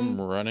embalm.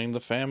 I'm running the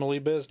family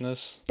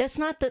business.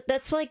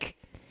 That's like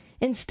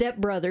in Step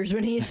Brothers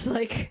when he's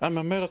like, I'm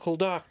a medical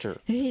doctor.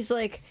 he's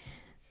like,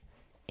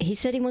 he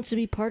said he wants to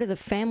be part of the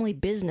family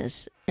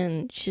business.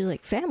 And she's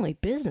like, family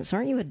business?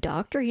 Aren't you a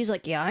doctor? He's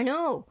like, yeah, I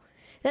know.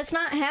 That's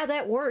not how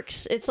that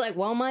works. It's like,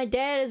 well, my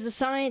dad is a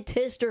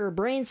scientist or a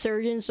brain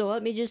surgeon, so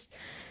let me just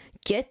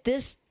get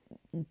this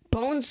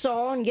bone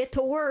saw and get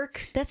to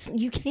work.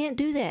 You can't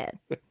do that.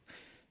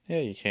 Yeah,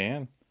 you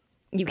can.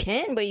 You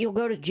can, but you'll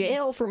go to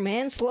jail for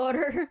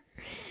manslaughter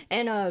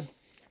and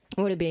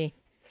what would it be?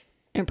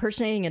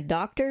 Impersonating a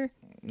doctor?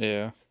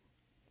 Yeah.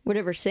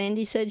 Whatever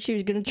Sandy said she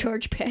was going to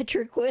charge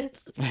Patrick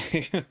with.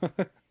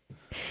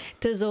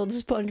 Those old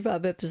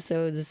SpongeBob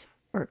episodes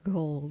are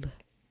gold.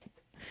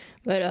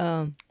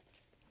 But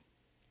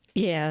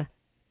yeah.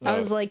 I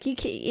was like, you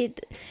can't.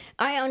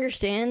 I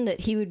understand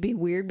that he would be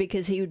weird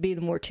because he would be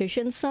the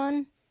mortician's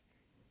son.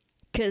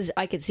 Because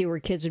I could see where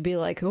kids would be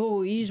like,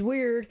 oh, he's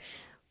weird.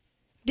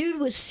 Dude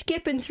was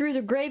skipping through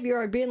the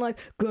graveyard being like,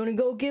 gonna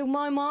go give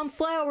my mom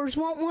flowers,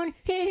 want one?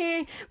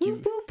 Hey,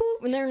 boop, boop,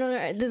 boop.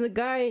 And then the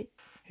guy...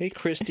 Hey,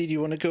 Christy, do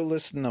you want to go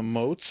listen to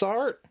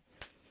Mozart?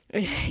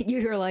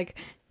 You were like,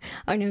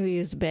 I knew he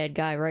was a bad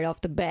guy right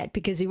off the bat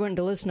because he wanted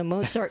to listen to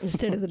Mozart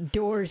instead of the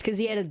Doors because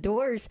he had a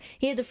Doors.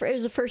 It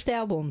was the first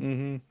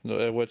album.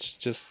 Mm-hmm. Which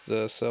just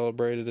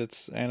celebrated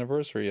its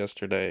anniversary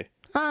yesterday.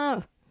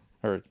 Oh.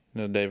 Or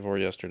the day before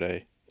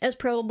yesterday. That's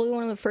probably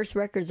one of the first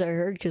records I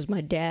heard because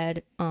my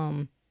dad,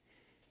 let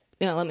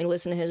me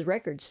listen to his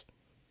records.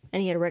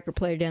 And he had a record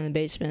player down in the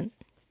basement.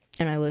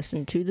 And I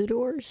listened to the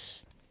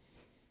Doors.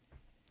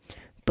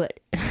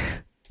 But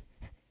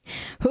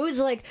who's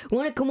like,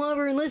 want to come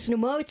over and listen to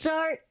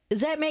Mozart?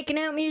 Is that making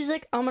out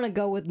music? I'm going to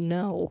go with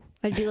no.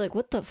 I'd be like,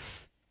 what the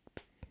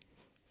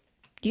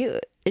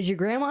is your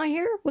grandma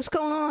here? What's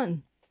going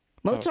on?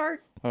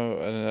 Mozart?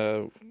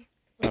 And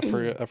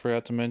I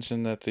forgot to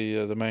mention that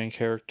the main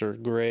character,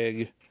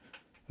 Greg,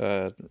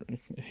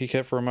 he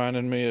kept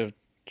reminding me of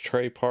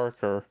Trey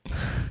Parker.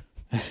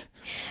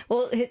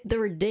 Well, the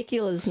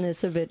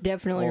ridiculousness of it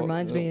definitely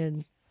reminds me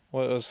of...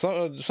 Well, it was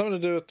something to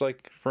do with,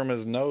 like, from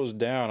his nose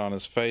down on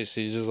his face,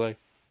 he's just like,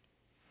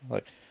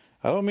 I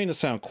don't mean to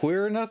sound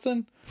queer or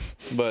nothing,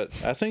 but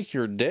I think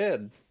you're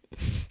dead.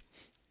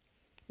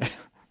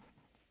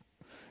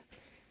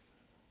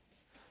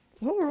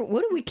 What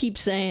do we keep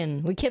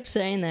saying? We kept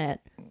saying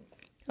that.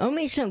 I don't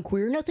mean to sound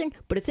queer or nothing,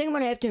 but I think I'm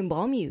going to have to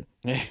embalm you.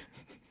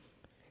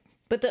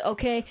 But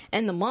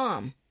and the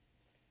mom.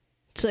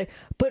 It's like,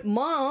 but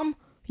Mom,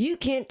 you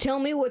can't tell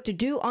me what to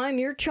do. I'm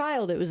your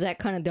child. It was that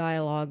kind of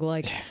dialogue.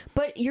 Like,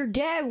 but your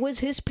dad was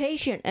his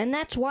patient, and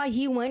that's why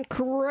he went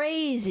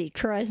crazy.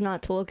 Tries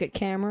not to look at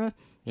camera.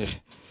 Yeah.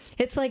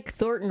 It's like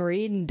Thornton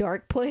Reed in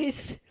Dark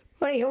Place,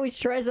 when he always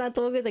tries not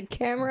to look at the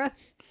camera.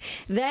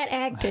 That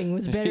acting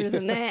was better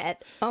than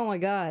that. Oh my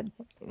God.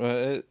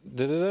 Did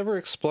it ever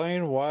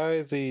explain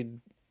why the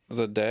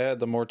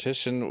dad, the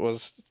mortician,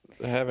 was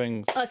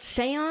having a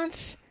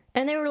seance?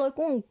 And they were like,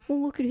 "Oh,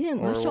 look at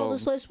him! I saw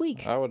this last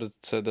week." I would have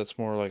said that's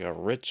more like a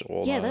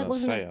ritual. Yeah, not that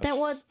wasn't seance. that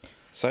what?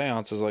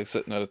 Seance is like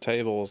sitting at a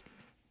table.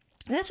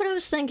 That's what I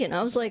was thinking.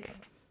 I was like,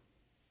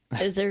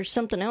 "Is there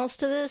something else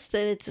to this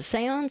that it's a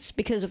seance?"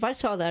 Because if I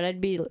saw that, I'd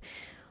be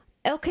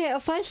okay.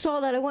 If I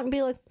saw that, I wouldn't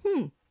be like,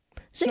 "Is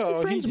that your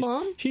friend's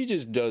mom?" He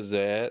just does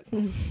that.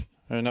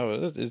 I know.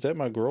 Is that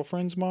my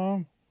girlfriend's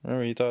mom?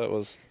 Or he thought it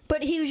was.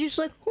 But he was just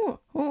like,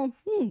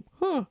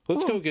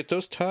 Let's go get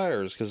those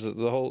tires, because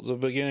the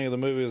beginning of the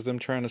movie is them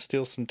trying to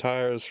steal some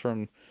tires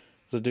from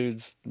the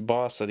dude's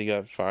boss that he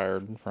got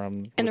fired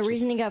from. And the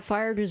reason he got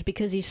fired was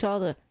because he saw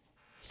the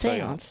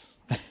seance.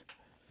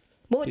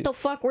 What the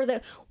fuck were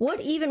they?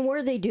 What even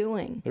were they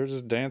doing? They're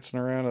just dancing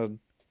around a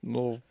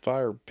little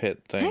fire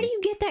pit thing. How do you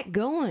get that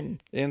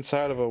going?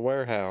 Inside of a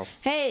warehouse.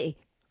 Hey,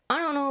 I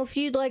don't know if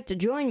you'd like to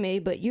join me,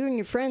 but you and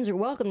your friends are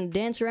welcome to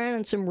dance around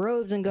in some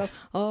robes and go,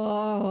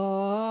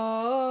 oh,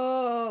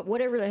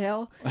 whatever the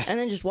hell, and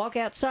then just walk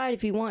outside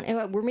if you want.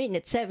 We're meeting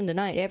at 7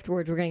 tonight.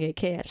 Afterwards, we're going to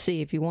get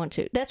KFC if you want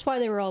to. That's why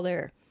they were all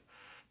there.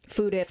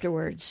 Food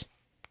afterwards.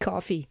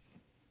 Coffee.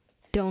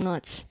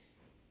 Donuts.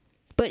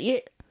 But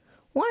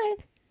why?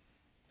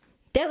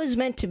 That was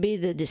meant to be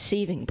the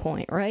deceiving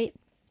point, right?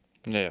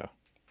 Yeah.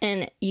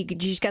 And you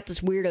just got this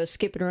weirdo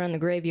skipping around the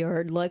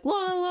graveyard like, la,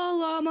 la,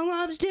 la, my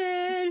mom's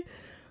dead.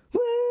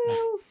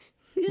 Woo!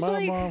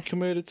 My mom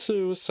committed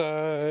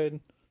suicide,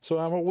 so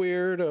I'm a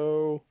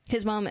weirdo.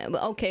 His mom,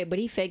 okay, but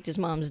he faked his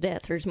mom's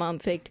death. His mom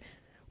faked.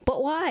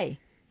 But why?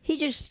 He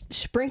just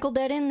sprinkled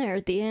that in there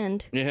at the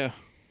end. Yeah.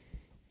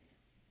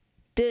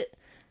 The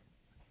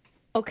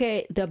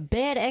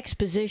bad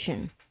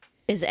exposition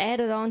is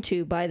added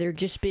onto by there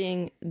just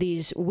being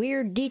these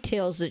weird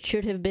details that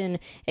should have been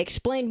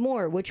explained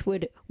more, which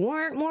would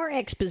warrant more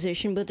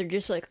exposition, but they're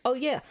just like, oh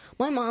yeah,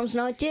 my mom's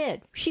not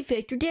dead. She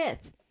faked her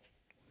death.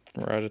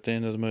 Right at the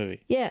end of the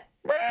movie. Yeah.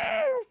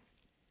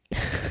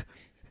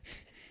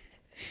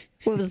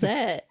 What was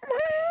that?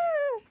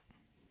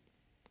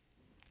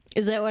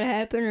 Is that what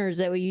happened, or is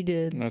that what you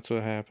did? That's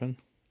what happened.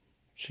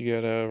 She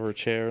got out of her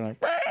chair and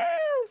like...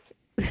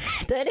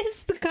 That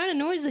is the kind of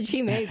noise that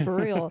she made, for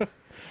real.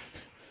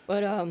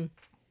 But,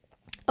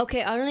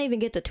 okay, I don't even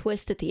get the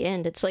twist at the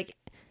end. It's like,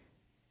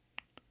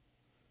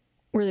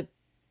 were the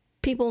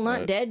people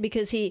not dead?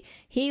 Because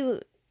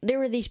there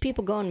were these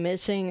people going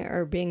missing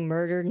or being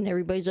murdered, and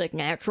everybody's like,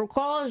 natural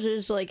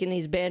causes, like in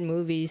these bad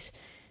movies.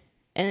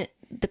 And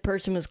the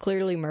person was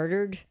clearly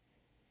murdered.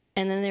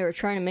 And then they were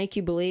trying to make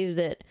you believe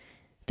that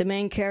the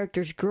main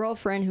character's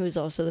girlfriend, who is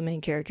also the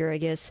main character, I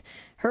guess,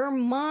 her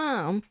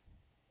mom,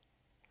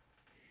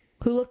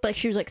 who looked like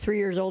she was like 3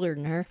 years older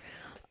than her,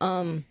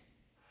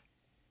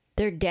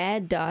 their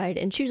dad died,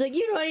 and she was like,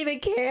 you don't even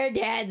care,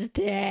 Dad's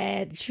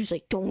dead. She was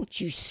like, don't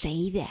you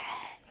say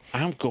that.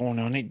 I'm going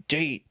on a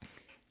date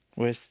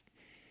with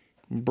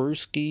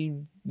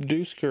Brewski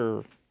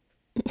Doosker.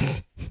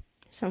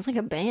 Sounds like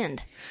a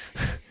band.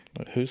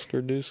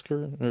 Hoosker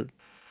Doosker? Or...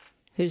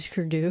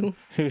 Hoosker Doo?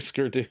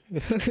 Hoosker Doo.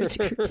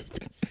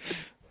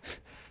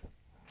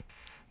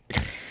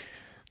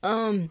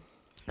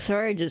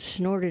 Sorry, I just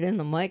snorted in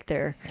the mic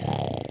there.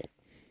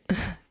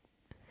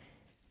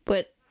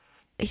 But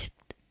it's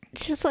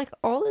just like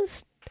all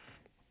this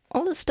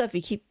all this stuff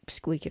you keep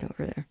squeaking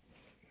over there.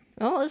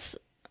 All this.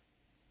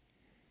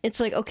 It's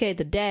like, okay,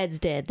 the dad's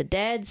dead. The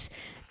dad's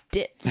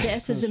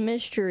death is a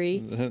mystery.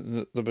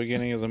 The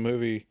beginning of the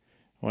movie,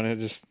 when it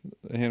just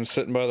him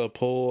sitting by the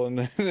pool and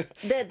then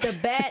the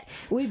bat.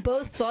 We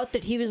both thought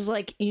that he was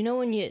like, you know,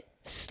 when you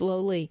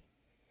slowly,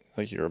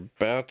 like you're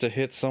about to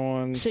hit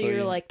someone, so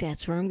you're like,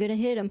 that's where I'm gonna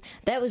hit him.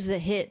 That was the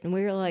hit, and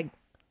we were like,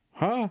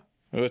 huh?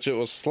 Which it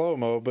was slow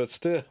mo, but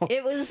still,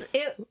 it was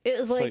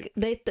like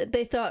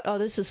they thought, oh,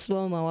 this is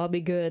slow mo. I'll be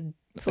good.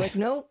 It's like,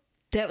 nope,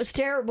 that was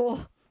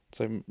terrible. It's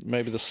like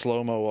maybe the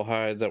slow mo will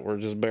hide that we're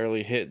just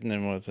barely hitting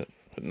him with it,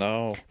 but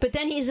no. But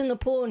then he's in the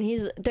pool and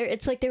he's there.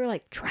 It's like they were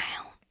like, drown.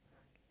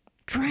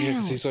 Yeah,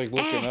 because he's like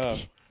looking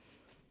act.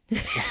 Up.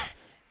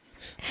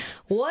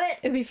 What?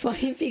 It'd be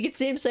funny if you could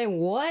see him saying,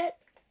 "What?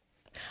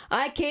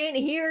 I can't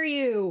hear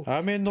you.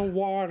 I'm in the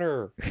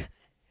water.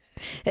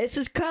 This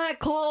is kind of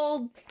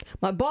cold.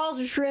 My balls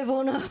are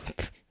shriveling up.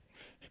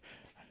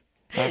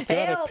 I've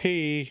got to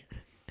pee.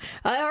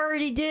 I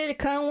already did. It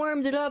kind of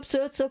warmed it up,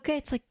 so it's okay."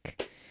 It's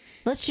like,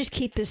 let's just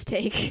keep this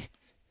take.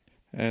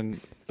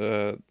 And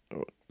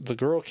the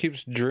girl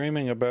keeps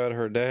dreaming about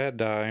her dad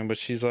dying, but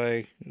she's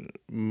like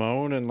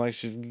moaning like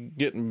she's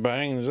getting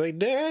banged. She's like,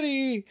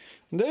 "Daddy,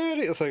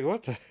 Daddy!" It's like,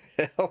 what the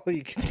hell?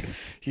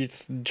 You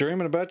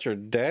dreaming about your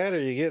dad, or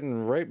you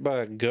getting raped by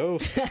a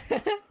ghost?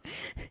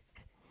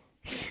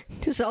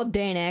 This is all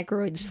Dan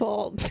Aykroyd's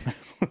fault.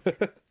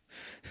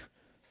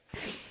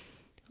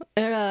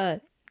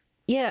 And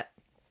yeah.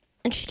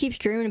 And she keeps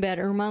dreaming about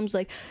it. Her mom's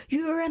like,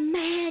 "You're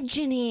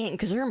imagining,"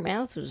 because her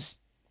mouth was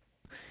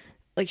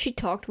like, she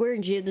talked weird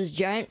and she had this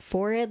giant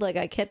forehead. Like,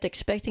 I kept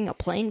expecting a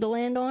plane to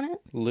land on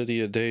it.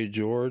 Lydia Day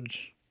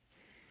George.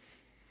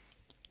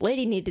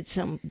 Lady needed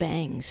some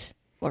bangs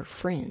or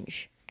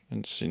fringe.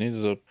 And she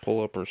needed to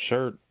pull up her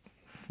shirt,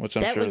 which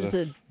I'm sure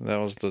that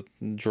was the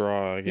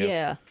draw, I guess.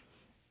 Yeah.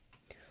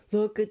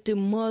 Look at the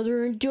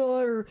mother and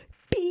daughter.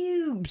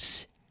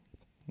 Boobs.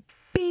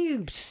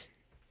 Boobs.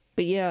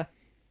 But yeah.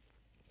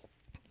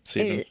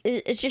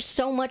 It's just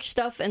so much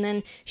stuff, and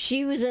then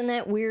she was in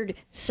that weird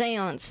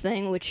seance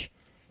thing, which...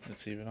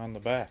 It's even on the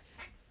back.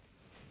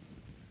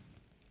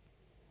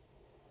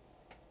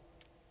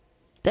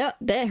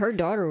 That her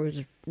daughter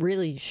was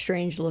really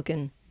strange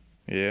looking.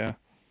 Yeah.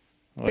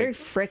 Like, very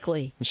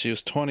frickly. She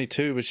was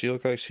 22, but she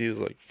looked like she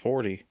was like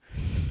 40.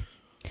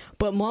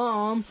 But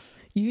Mom,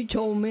 you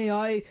told me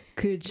I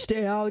could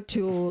stay out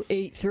till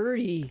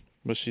 8:30.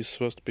 But she's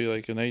supposed to be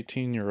like an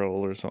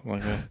 18-year-old or something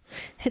like that.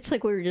 It's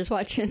like we were just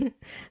watching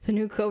the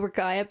new Cobra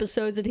Kai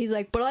episodes, and he's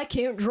like, "But I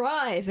can't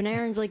drive." And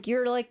Aaron's like,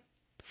 "You're like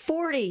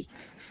 40.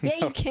 Yeah,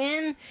 no. You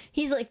can."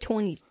 He's like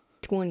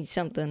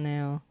 20-something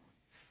now.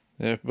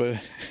 Yeah, but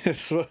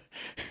it's what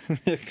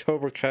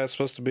Cobra Kai is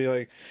supposed to be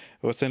like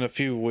within a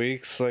few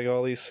weeks, like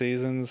all these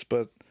seasons.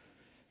 But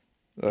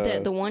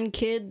the one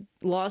kid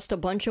lost a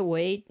bunch of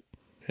weight.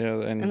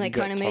 Yeah, and they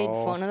kind of made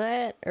fun of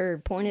that or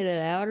pointed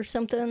it out or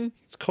something.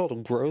 It's called a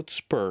growth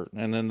spurt,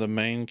 and then the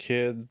main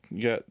kid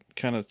got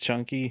kind of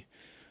chunky.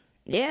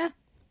 Yeah.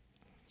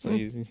 So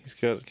he's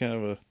got kind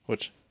of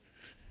which,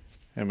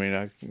 I mean,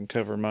 I can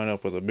cover mine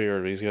up with a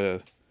beard, but he's got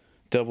a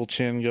double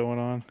chin going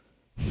on.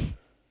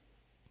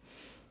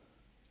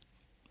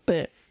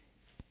 But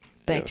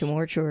back to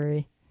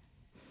Mortuary.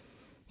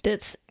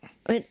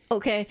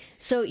 Okay,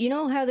 so you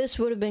know how this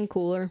would have been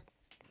cooler?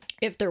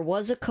 If there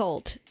was a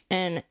cult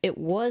and it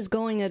was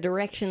going a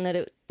direction that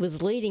it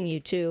was leading you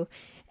to,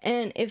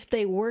 and if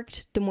they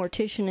worked the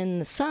mortician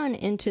and the son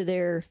into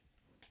their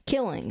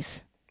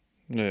killings.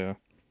 Yeah.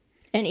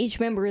 And each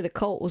member of the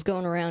cult was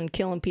going around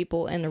killing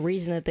people, and the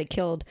reason that they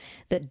killed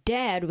the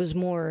dad was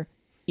more,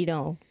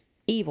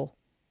 evil.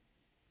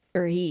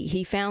 Or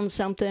he found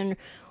something.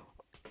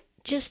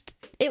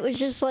 It was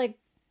just like,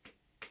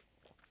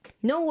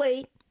 no,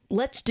 wait,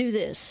 let's do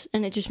this.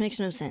 And it just makes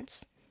no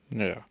sense.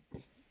 Yeah.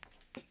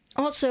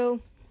 Also,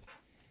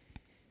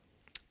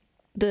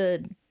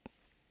 the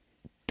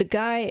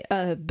guy,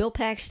 Bill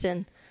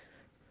Paxton,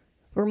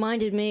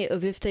 reminded me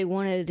of if they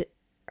wanted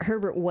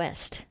Herbert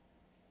West.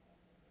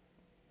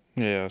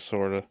 Yeah,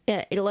 sort of.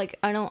 Yeah,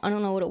 I don't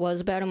know what it was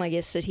about him. I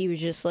guess that he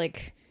was just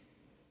like,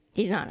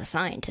 he's not a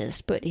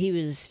scientist, but he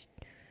was,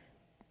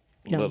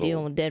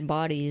 dealing with dead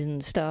bodies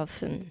and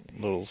stuff, and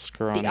little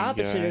scrawny the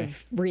opposite guy.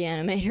 of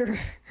Reanimator.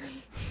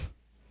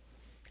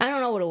 I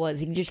don't know what it was.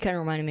 He just kind of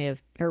reminded me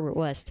of Herbert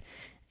West.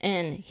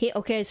 And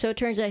so it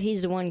turns out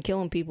he's the one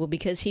killing people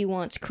because he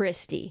wants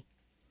Christy,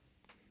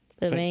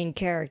 the main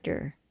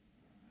character.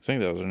 I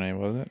think that was her name,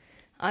 wasn't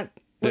it?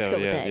 Let's go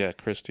with that. Yeah,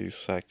 Christy's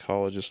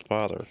psychologist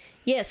father.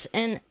 Yes,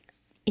 and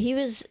he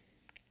was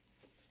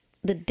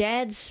the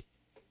dad's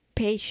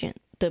patient.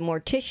 The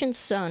mortician's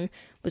son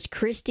was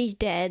Christy's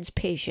dad's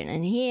patient,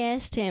 and he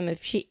asked him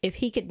if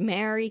he could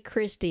marry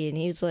Christy, and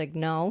he was like,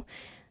 no.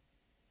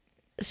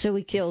 So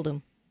he killed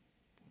him.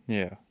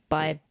 Yeah.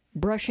 By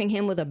brushing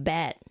him with a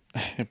bat.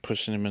 And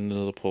pushing him into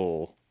the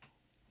pool.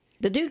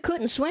 The dude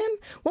couldn't swim?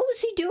 What was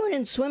he doing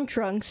in swim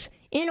trunks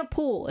in a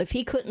pool if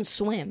he couldn't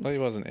swim? Well, he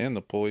wasn't in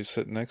the pool. He's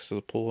sitting next to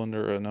the pool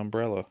under an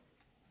umbrella.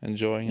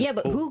 enjoying his Yeah,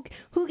 but pool.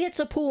 who gets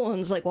a pool and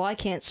is like, well, I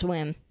can't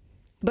swim,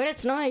 but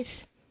it's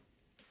nice.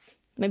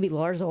 Maybe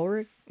Lars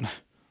Ulrich.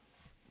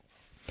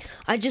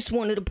 I just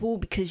wanted a pool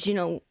because,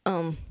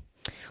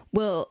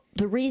 well,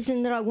 the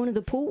reason that I wanted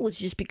the pool was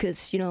just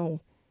because,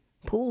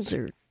 pools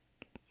are,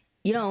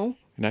 And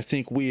I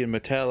think we in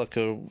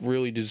Metallica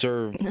really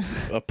deserve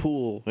a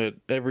pool at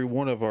every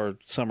one of our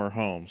summer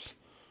homes.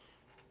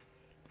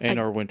 And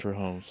our winter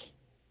homes.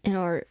 And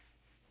our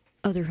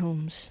other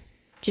homes.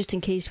 Just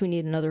in case we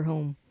need another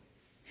home.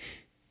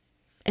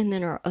 And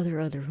then our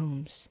other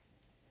homes.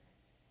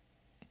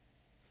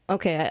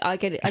 Okay, I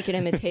could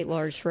imitate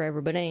Lars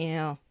forever, but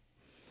anyhow.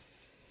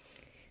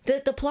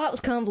 The plot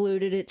was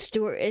convoluted.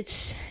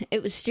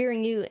 It was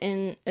steering you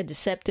in a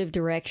deceptive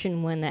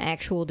direction when the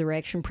actual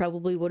direction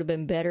probably would have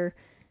been better.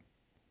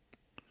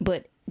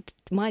 But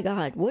my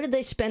God, what did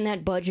they spend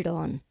that budget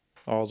on?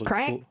 All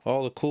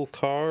the cool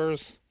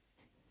cars.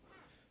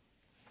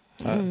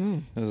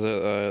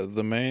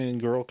 The main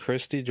girl,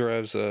 Christy,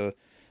 drives an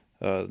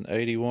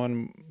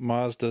 81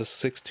 Mazda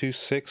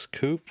 626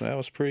 coupe. That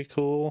was pretty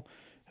cool.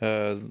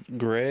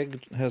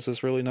 Greg has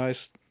this really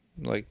nice,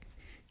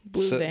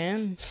 blue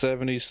van.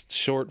 70s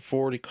short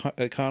Ford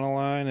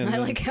Econoline. And I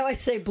like how I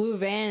say blue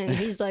van, and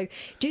he's like,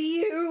 "Do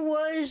you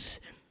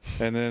was?"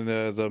 And then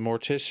the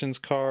mortician's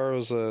car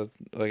was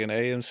like an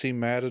AMC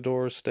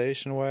Matador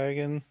station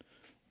wagon.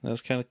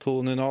 That's kind of cool.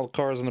 And then all the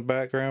cars in the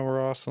background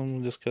were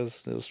awesome, just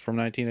because it was from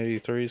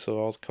 1983, so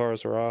all the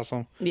cars are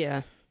awesome.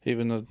 Yeah.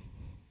 Even the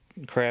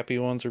crappy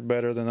ones are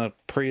better than a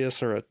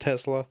Prius or a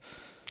Tesla.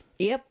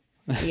 Yep.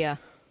 Yeah.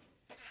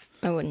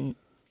 I wouldn't.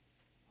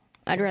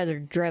 I'd rather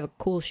drive a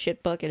cool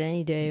shit bucket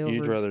any day over...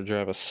 You'd rather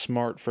drive a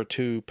Smart for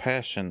 2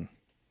 Passion.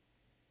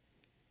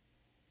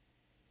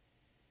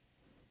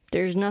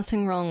 There's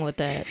nothing wrong with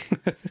that.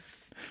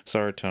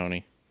 Sorry,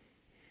 Tony.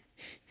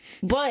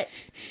 But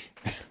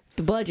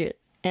the budget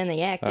and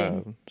the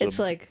acting. It's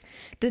like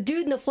the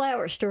dude in the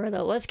flower store,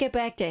 though. Let's get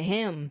back to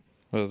him.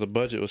 Well, the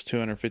budget was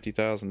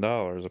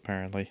 $250,000,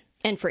 apparently.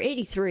 And for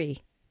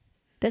 83,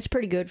 that's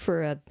pretty good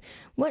for a...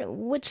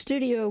 What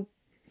studio...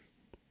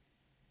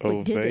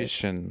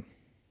 Ovation.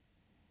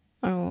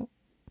 Oh.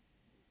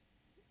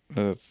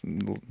 That's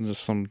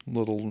just some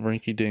little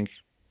rinky-dink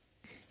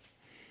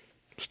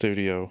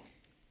studio.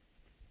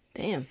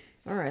 Damn.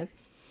 All right.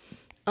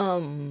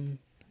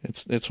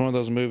 It's one of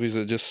those movies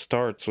that just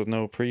starts with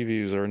no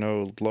previews or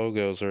no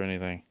logos or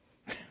anything.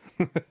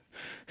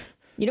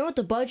 You know what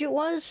the budget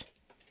was?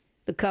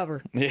 The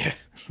cover. Yeah.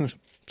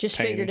 Just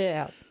figured it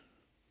out.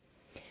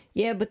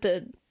 Yeah, but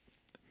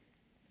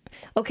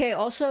Okay,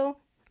 also,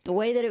 the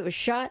way that it was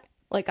shot,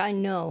 I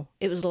know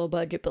it was low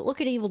budget, but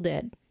look at Evil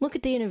Dead. Look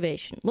at the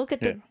innovation. Look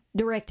at the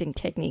directing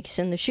techniques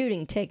and the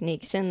shooting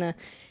techniques and the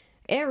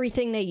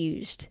everything they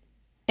used.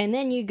 And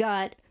then you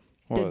got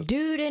the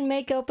dude in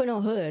makeup and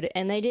a hood,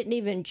 and they didn't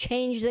even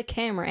change the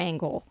camera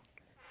angle.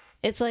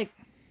 It's like,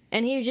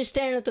 and he was just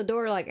standing at the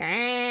door like,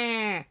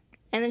 ah.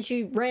 And then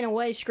she ran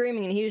away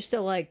screaming, and he was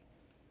still like,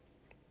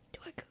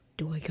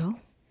 do I go?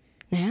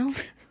 Now?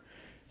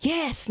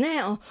 Yes,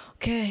 now.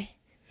 Okay.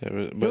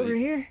 Yeah, but over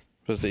here?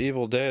 But the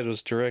Evil Dead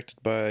was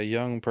directed by a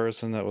young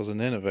person that was an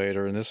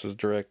innovator, and this is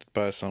directed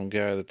by some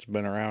guy that's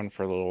been around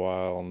for a little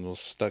while and was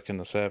stuck in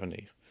the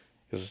 70s.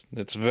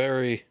 It's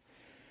very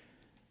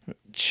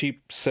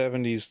cheap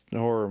 70s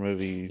horror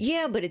movie.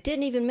 Yeah, but it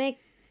didn't even make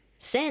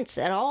sense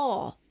at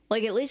all.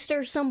 At least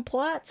there's some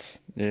plots.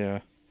 Yeah.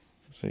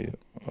 See,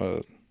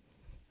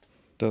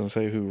 doesn't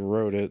say who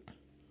wrote it.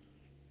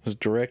 It was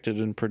directed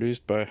and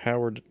produced by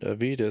Howard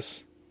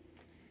Avitas.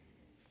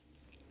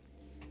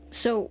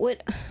 So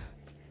what...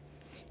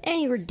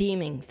 Any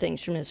redeeming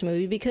things from this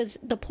movie, because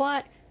the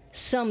plot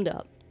summed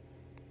up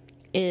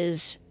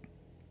is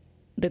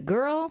the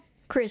girl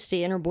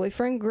Christy and her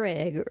boyfriend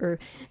Greg who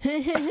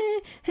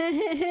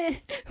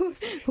hey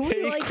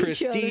like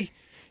Christy, each other.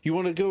 You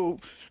want to go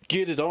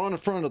get it on in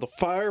front of the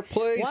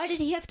fireplace? Why did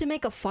he have to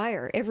make a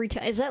fire every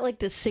time? Is that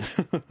the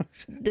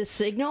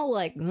signal?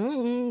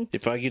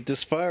 If I get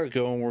this fire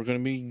going, we're going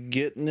to be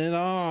getting it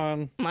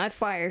on. My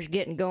fire's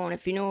getting going,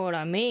 if you know what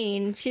I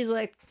mean. She's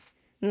like,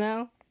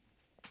 no.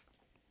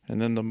 And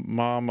then the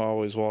mom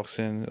always walks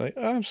in like,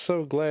 I'm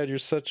so glad you're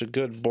such a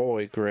good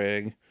boy,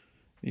 Greg.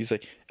 He's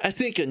like, I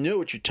think I know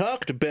what you're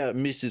talking about,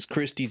 Mrs.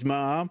 Christie's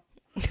mom.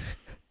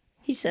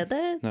 He said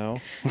that?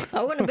 No.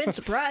 I wouldn't have been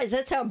surprised.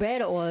 That's how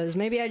bad it was.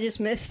 Maybe I just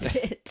missed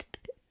it.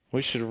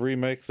 We should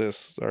remake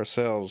this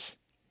ourselves.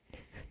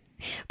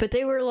 But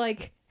they were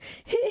like...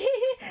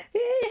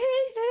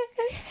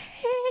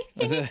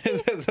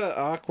 the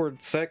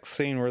awkward sex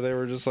scene where they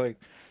were just like...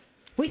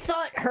 We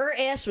thought her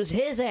ass was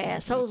his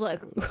ass. I was like,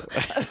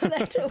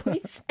 that's what we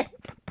said.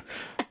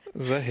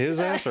 Is that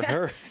his ass or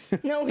her?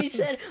 No, he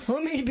said, I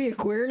don't mean to be a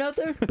queer or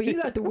nothing, but you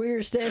got the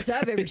weirdest ass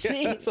I've ever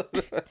seen.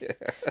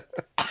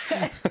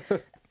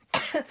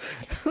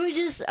 Who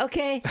just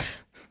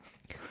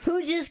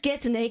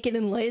gets naked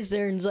and lays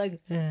there and is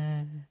like,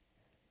 because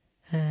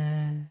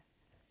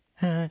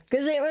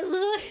it was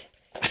like,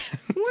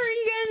 what are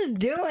you guys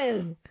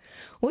doing?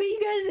 What do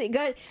you guys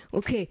got?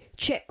 Okay,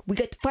 check. We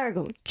got the fire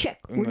going. Check.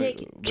 We're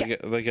naked.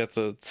 Check. They got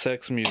the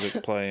sex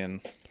music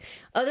playing.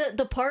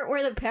 The part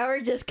where the power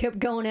just kept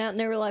going out and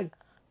they were like...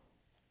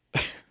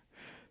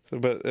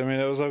 But, I mean,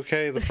 it was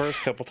okay the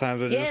first couple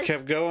times. It just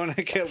kept going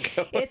and kept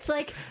going. It's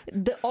like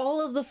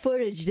all of the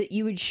footage that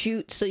you would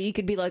shoot so you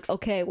could be like,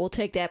 okay, we'll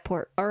take that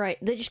part. All right.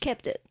 They just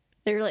kept it.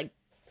 They were like,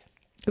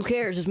 who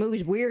cares? This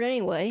movie's weird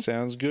anyway.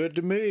 Sounds good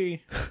to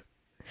me.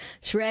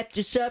 Let's wrap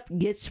this up and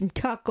get some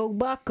Taco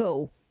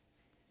Baco.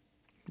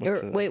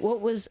 Wait,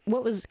 what was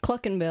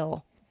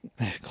Cluckenbell?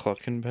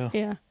 Cluckenbell?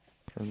 Yeah.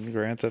 From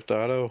Grand Theft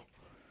Auto?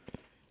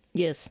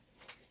 Yes.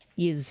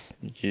 Yes.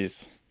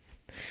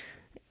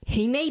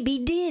 He maybe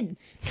did.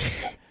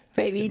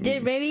 Maybe he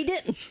did, maybe he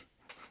didn't.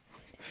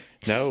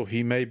 No,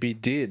 he maybe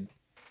did.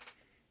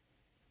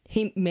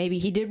 Maybe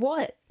he did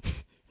what?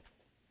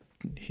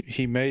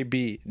 He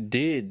maybe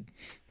did.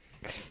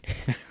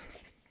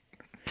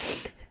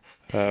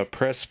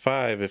 Press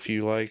 5 if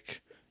you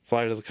like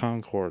Flight of the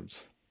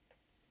Conchords.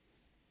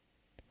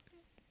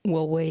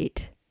 Well,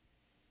 wait.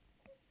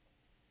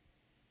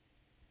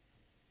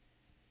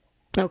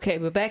 Okay,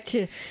 but back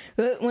to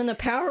when the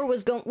power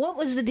was going. What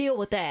was the deal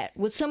with that?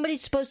 Was somebody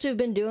supposed to have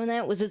been doing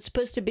that? Was it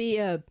supposed to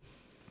be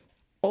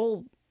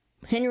old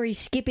Henry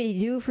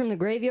Skippity-Doo from the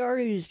graveyard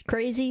who's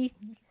crazy?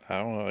 I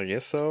don't know. I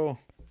guess so.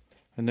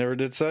 I never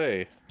did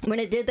say. When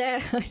it did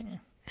that,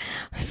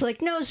 I was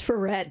like, nose for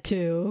rat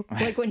too.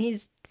 Like when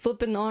he's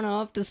flipping on and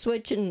off the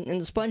switch in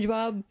the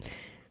SpongeBob,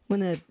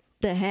 when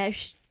the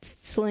hash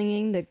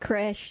slinging, the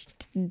crash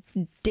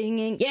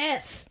dinging.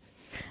 Yes,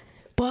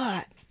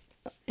 but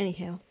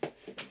anyhow,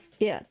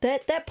 yeah,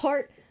 that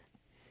part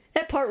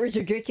was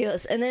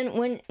ridiculous. And then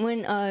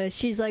when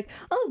she's like,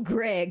 "Oh,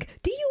 Greg,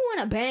 do you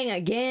want to bang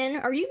again?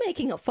 Are you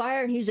making a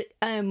fire?" And he's like,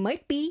 "I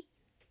might be."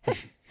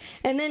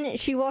 And then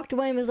she walked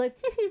away and was like,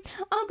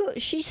 I'll go.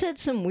 She said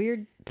some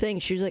weird thing.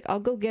 She was like,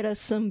 I'll go get us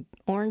some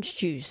orange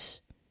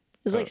juice.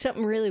 It was like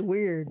something really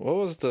weird. What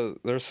was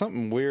there's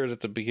something weird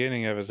at the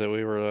beginning of it that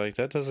we were like,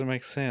 that doesn't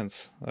make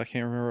sense. I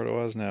can't remember what it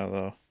was now,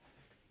 though.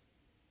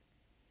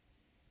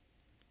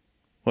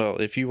 Well,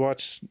 if you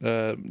watch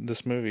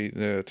this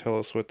movie, tell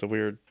us what the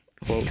weird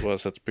quote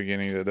was at the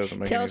beginning that doesn't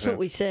make any sense. Tell us what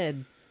we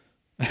said.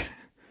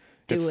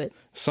 Do it.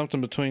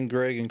 Something between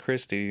Greg and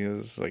Christy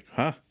is like,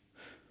 huh?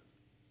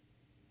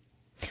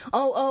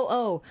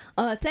 Oh,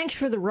 thanks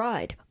for the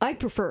ride. I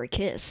prefer a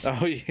kiss.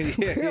 Oh,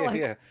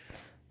 yeah.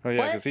 Oh,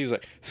 yeah, because he was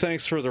like,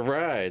 thanks for the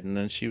ride. And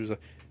then she was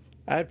like,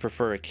 I'd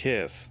prefer a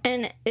kiss.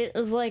 And it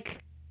was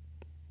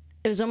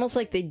almost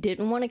like they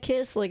didn't want to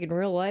kiss, like in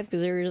real life,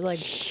 because they were just like...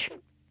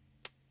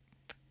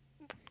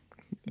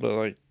 But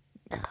like...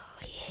 Oh,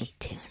 yeah,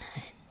 tuna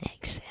and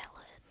egg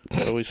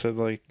salad. So we said,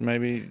 like,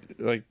 maybe,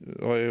 like,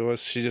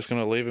 was she just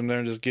going to leave him there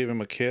and just give him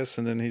a kiss,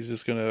 and then he's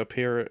just going to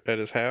appear at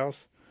his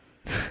house?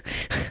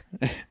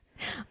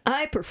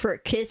 I prefer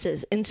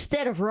kisses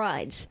instead of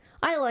rides.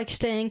 I like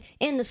staying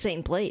in the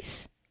same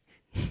place.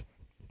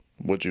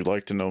 Would you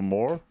like to know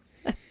more?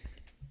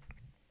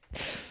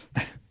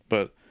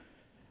 But,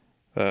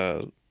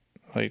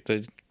 like,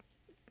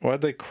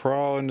 why'd they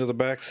crawl into the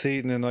back seat,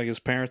 and then, like, his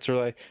parents are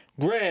like,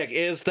 Greg,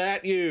 is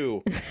that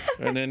you?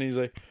 And then he's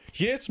like,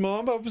 yes,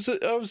 Mom, I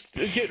was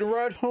getting a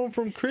ride home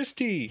from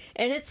Christy.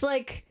 And it's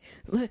like,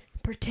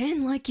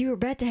 pretend like you were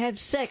about to have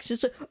sex.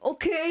 It's like,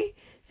 okay.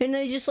 And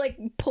then he just, like,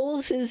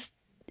 pulls his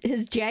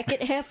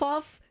jacket half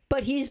off,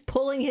 but he's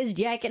pulling his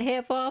jacket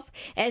half off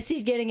as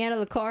he's getting out of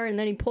the car, and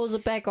then he pulls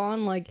it back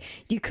on. Like,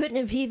 you couldn't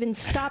have even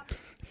stopped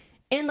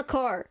in the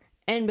car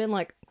and been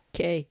like,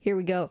 okay, here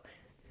we go.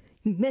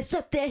 Mess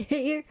up that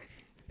hair.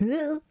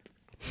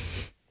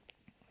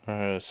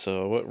 Alright,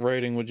 so what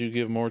rating would you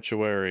give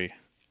Mortuary?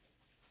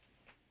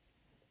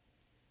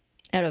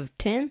 Out of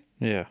 10?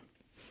 Yeah.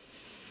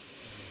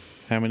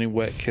 How many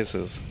wet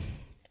kisses?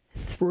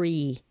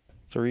 3.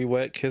 3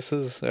 wet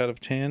kisses out of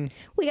 10?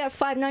 We got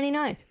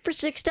 $5.99 for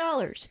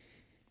 $6.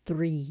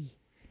 3.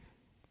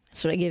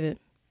 That's what I give it.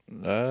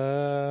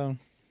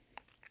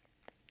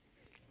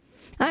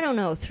 I don't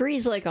know.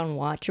 3's like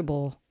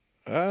unwatchable.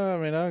 I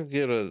mean, I'll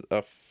give it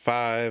a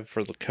 5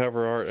 for the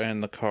cover art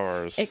and the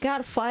cars. It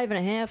got a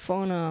 5.5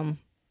 on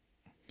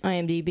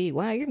IMDb.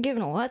 Wow, you're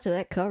giving a lot to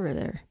that cover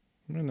there.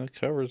 I mean, the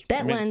covers.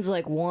 That lends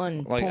like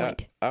 1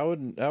 point. I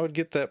would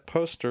get that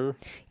poster.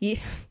 Yeah.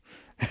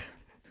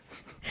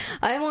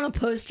 I want a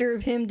poster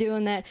of him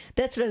doing that.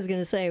 That's what I was going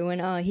to say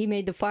when he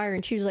made the fire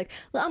and she was like,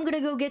 well, I'm going to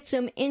go get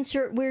some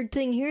insert weird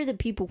thing here that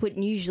people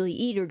wouldn't usually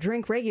eat or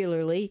drink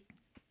regularly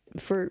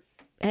for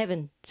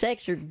having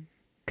sex or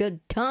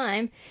good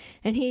time.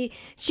 And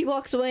she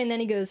walks away and then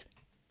he goes,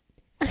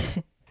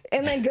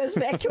 and then goes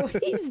back to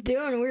what he's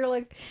doing. And we were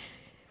like,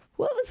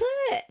 what was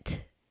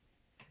that?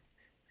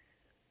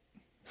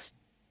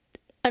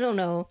 I don't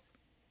know.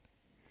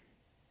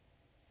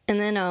 And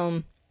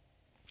then,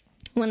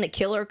 when the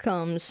killer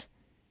comes.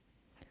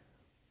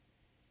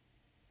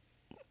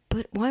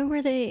 But why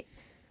were they...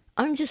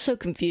 I'm just so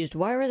confused.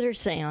 Why were there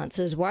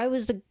seances? Why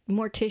was the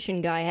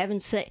mortician guy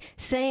having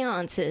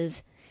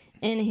seances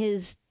in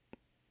his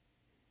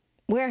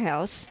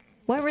warehouse?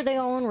 Why were they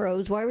all in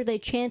rows? Why were they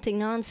chanting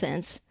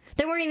nonsense?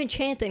 They weren't even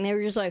chanting. They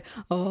were just like,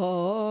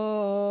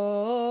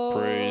 oh.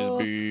 Praise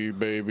be,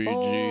 baby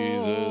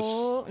Jesus.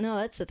 No,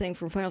 that's the thing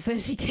from Final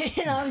Fantasy X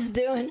I was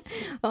doing.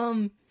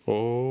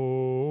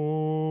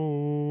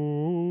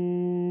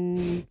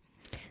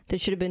 They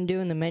should have been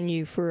doing the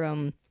menu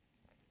for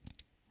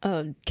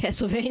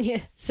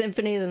Castlevania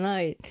Symphony of the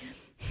Night.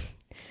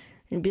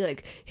 And be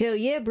like, hell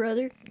yeah,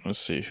 brother. Let's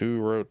see, who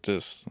wrote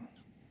this?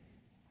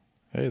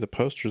 Hey, the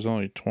poster's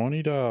only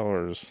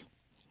 $20.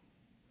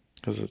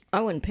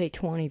 I wouldn't pay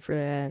 $20 for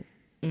that.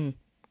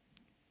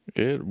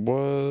 It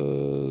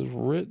was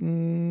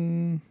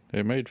written.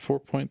 It made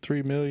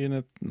 $4.3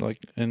 million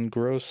in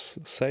gross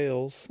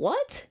sales.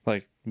 What?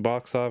 Like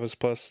box office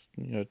plus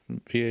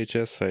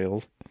VHS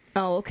sales.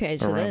 Oh, okay.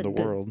 So around the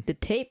world. The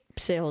tape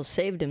sales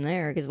saved him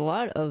there because a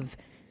lot of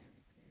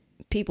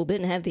people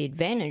didn't have the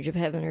advantage of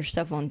having their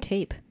stuff on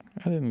tape.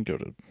 I didn't go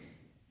to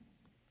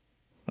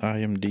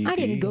IMDb. I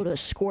didn't go to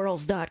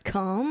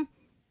squirrels.com.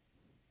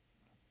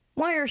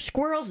 Why are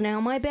squirrels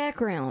now my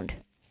background?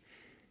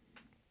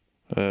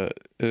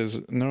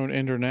 Is known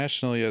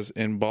internationally as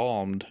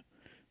embalmed.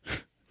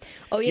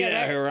 Oh yeah, get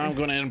out here! I'm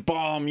going to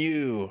embalm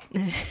you.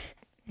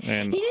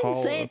 And he didn't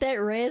say it that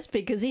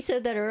raspy because he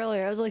said that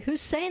earlier. I was like,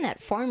 "Who's saying that?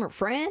 Farmer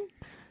Fran?"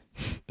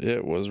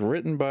 It was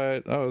written by.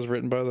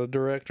 The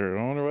director.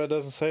 I wonder why it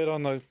doesn't say it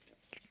on the.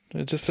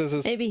 It just says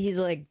it's. Maybe he's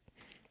like,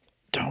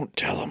 don't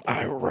tell him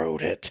I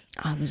wrote it.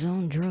 I was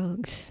on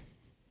drugs,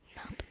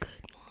 not the good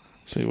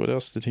ones. See, what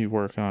else did he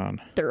work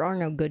on? There are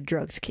no good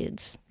drugs,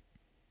 kids.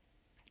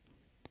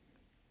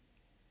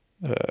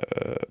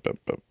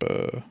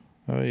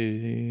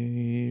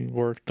 He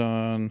worked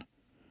on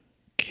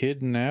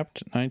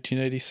Kidnapped,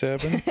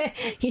 1987.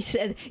 He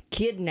said,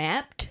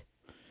 kidnapped?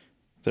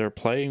 They're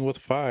Playing with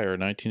Fire,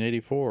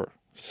 1984.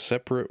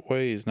 Separate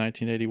Ways,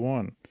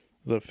 1981.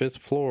 The Fifth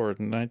Floor,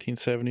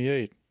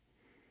 1978.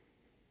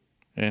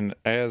 And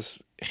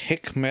as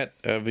Hikmet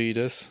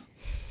Avidas,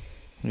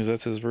 because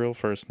that's his real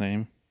first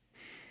name,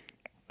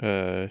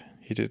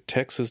 he did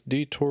Texas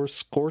Detour,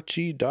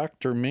 Scorchy,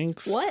 Dr.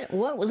 Minx. What?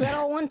 What? Was that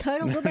all one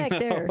title? Go back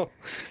there.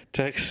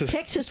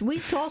 Texas, we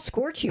saw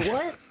Scorchy.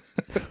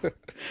 What?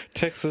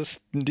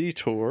 Texas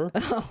Detour,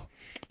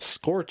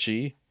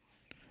 Scorchy,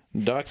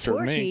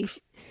 Dr. Minx.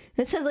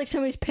 That sounds like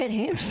somebody's pet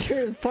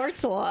hamster that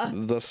farts a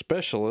lot. The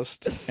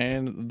Specialist,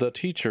 and The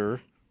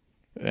Teacher,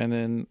 and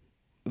then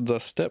The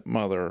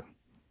Stepmother.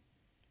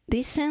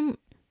 These sound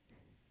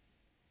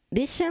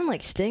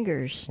like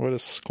stingers. What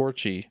is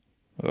Scorchy?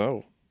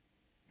 Oh.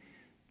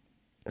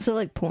 So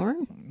like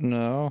porn?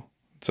 No.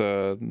 It's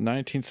a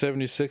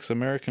 1976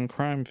 American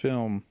crime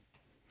film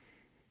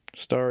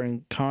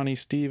starring Connie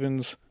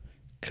Stevens,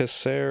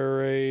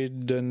 Casare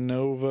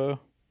DeNova,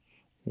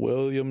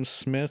 William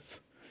Smith.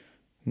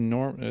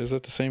 Is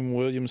that the same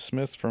William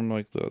Smith from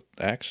like the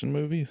action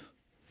movies?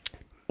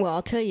 Well,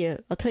 I'll tell you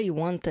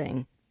one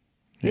thing.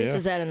 This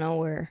is out of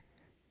nowhere.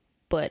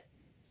 But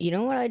you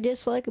know what I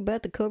dislike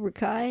about the Cobra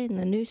Kai in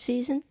the new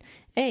season?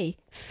 A,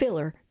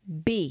 filler.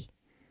 B,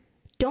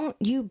 don't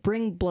you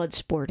bring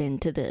Bloodsport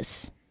into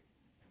this.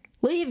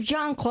 Leave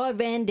Jean-Claude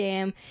Van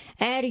Damme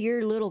out of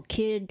your little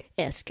kid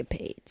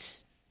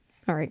escapades.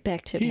 All right,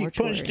 back to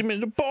Mortuary. He punched him in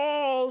the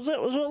balls.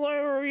 That was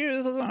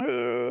hilarious.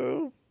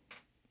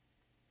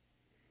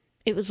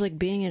 It was like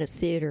being at a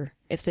theater.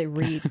 If they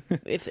read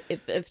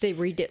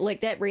it,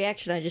 like that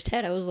reaction I just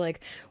had, I was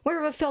like,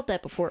 where have I felt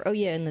that before? Oh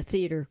yeah, in the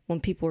theater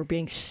when people were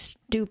being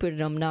stupid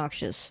and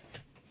obnoxious.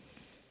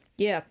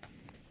 Yeah.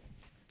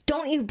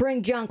 Don't you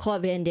bring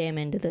Jean-Claude Van Damme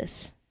into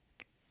this.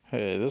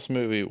 Hey, this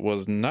movie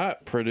was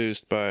not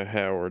produced by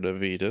Howard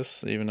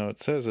Avidas, even though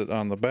it says it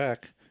on the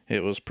back.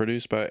 It was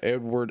produced by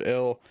Edward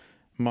L.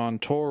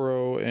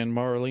 Montoro and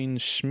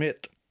Marlene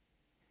Schmidt.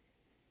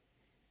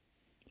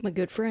 My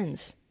good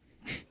friends.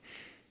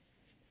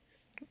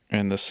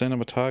 And the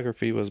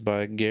cinematography was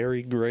by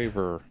Gary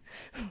Graver.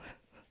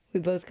 We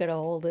both gotta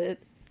hold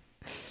it.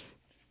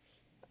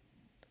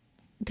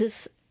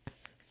 This...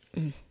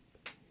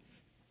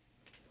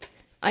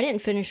 I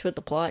didn't finish with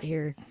the plot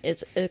here.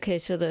 It's okay,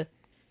 so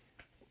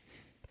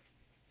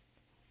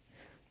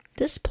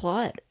this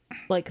plot,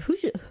 like,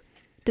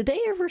 did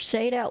they ever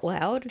say it out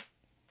loud?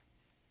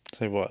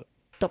 Say what?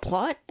 The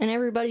plot? And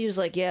everybody was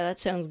like, yeah, that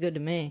sounds good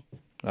to me.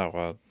 Oh,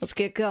 well. Let's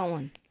get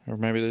going. Or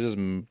maybe they just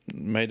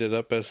made it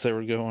up as they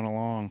were going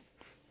along.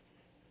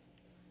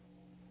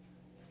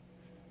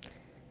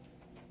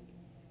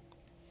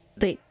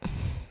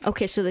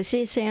 Okay, so they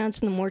say a seance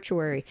in the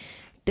mortuary.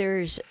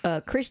 There's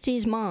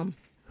Christy's mom,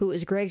 who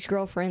is Greg's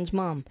girlfriend's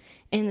mom,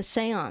 in the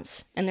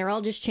seance. And they're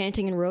all just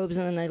chanting in robes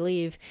and then they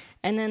leave.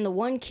 And then the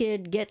one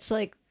kid gets,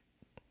 like,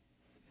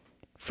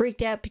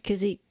 freaked out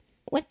because they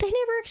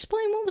never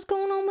explained what was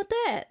going on with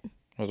that.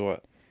 With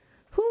what?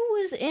 Who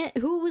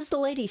was the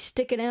lady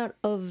sticking out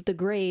of the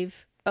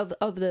grave, of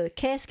the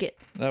casket?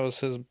 That was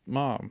his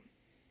mom.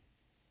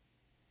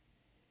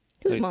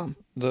 Whose mom?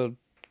 The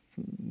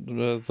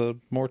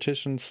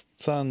mortician's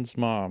son's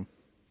mom.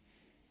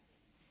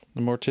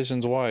 The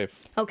mortician's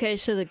wife. Okay,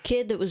 so the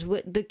kid that was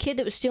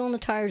stealing the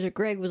tires at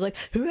Greg was like,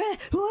 "Wah,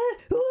 wah,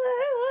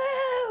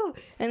 wah,"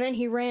 and then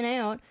he ran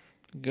out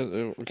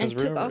and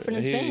took off in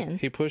his van.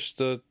 He pushed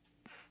the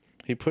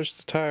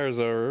tires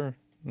over,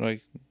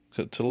 like,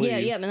 to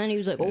leave. Yeah, and then he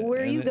was like, "Oh,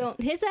 where are you going?"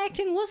 His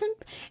acting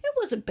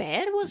wasn't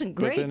bad. It wasn't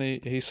great. But then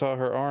he saw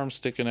her arm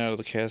sticking out of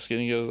the casket,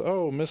 and he goes,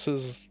 "Oh,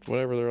 Mrs.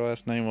 whatever their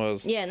last name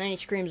was." Yeah, and then he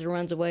screams and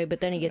runs away,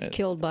 but then he gets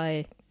killed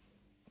by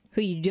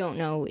who you don't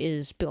know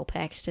is Bill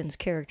Paxton's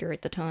character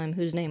at the time,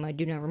 whose name I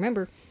do not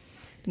remember,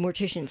 the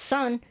mortician's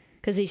son,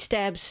 because he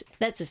stabs.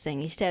 That's his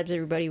thing. He stabs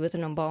everybody with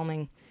an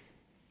embalming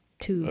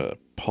tube.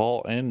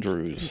 Paul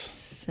Andrews.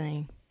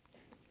 Thing.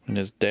 And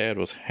his dad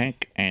was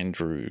Hank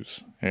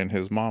Andrews, and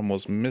his mom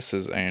was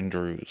Mrs.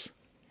 Andrews.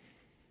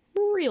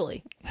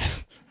 Really?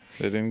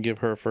 They didn't give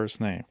her a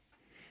first name.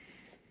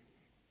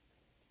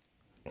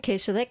 Okay,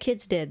 so that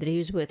kid's dead that he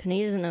was with, and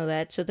he doesn't know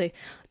that. So that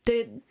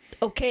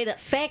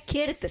fat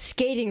kid at the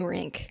skating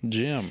rink,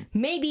 Jim.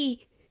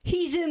 Maybe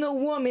he's in the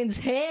woman's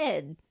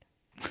head.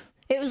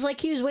 It was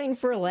like he was waiting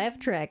for a laugh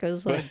track. I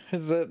was like,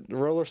 that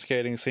roller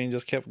skating scene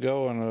just kept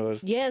going.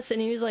 Yes, and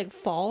he was like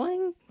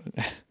falling.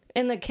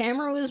 And the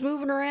camera was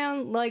moving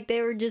around like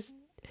they were just...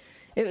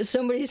 It was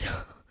somebody's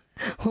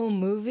home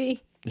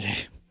movie. Yeah.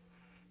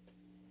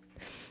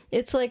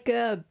 It's like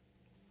an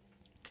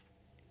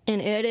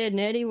Ed, and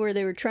Eddie where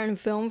they were trying to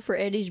film for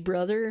Eddie's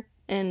brother.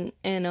 And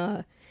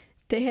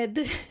they had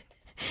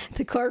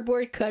the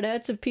cardboard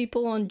cutouts of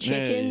people on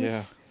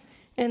chickens.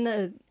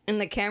 Yeah. And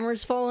the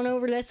camera's falling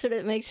over. That's what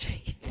it makes me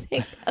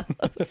think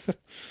of.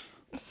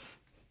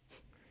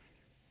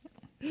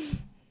 And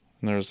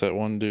there's that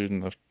one dude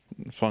in the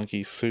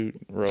funky suit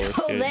roller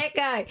skating.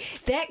 Oh,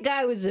 that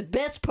guy was the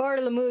best part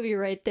of the movie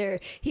right there.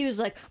 He was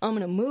like, I'm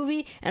in a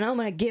movie and I'm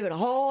gonna give it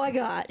all I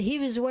got. He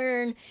was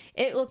wearing,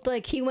 it looked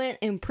like he went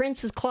in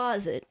Prince's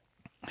closet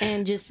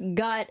and just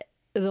got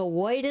the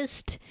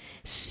whitest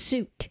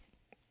suit.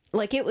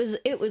 Like it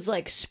was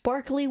like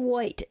sparkly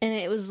white, and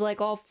it was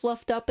like all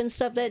fluffed up and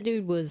stuff. That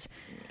dude was,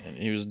 and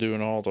he was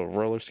doing all the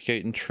roller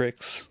skating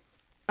tricks.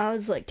 I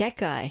was like, that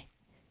guy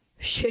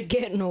should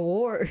get an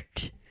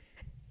award.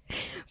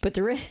 But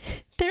there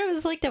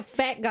was like the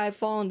fat guy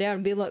falling down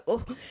and being like,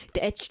 "Oh,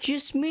 that's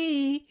just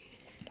me."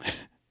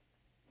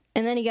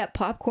 And then he got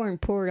popcorn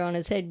poured on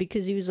his head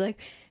because he was like,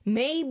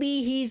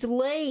 "Maybe he's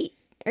late."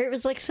 Or it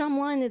was like some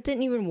line that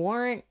didn't even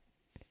warrant,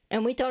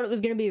 and we thought it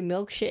was going to be a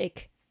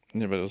milkshake.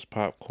 Yeah, but it was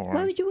popcorn.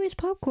 Why would you waste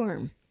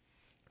popcorn?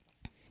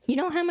 You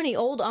know how many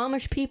old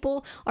Amish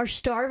people are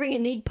starving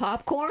and need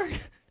popcorn?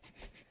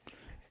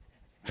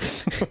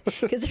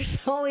 Because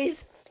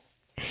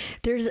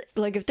there's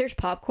like, if there's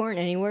popcorn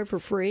anywhere for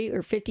free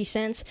or 50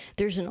 cents,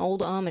 there's an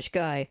old Amish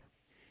guy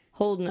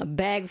holding a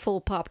bag full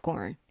of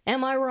popcorn.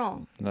 Am I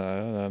wrong?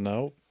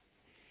 No.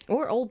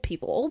 Or old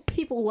people. Old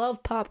people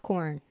love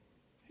popcorn.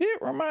 It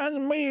reminds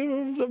me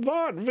of the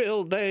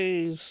vaudeville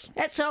days.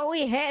 That's all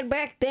we had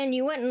back then.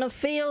 You went in the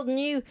field and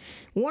you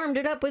warmed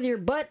it up with your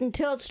butt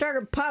until it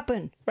started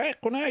popping. Back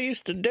when I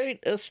used to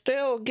date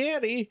Estelle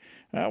Getty,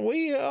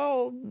 we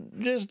all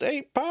just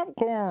ate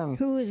popcorn.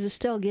 Who is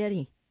Estelle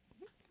Getty?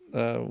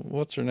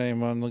 What's her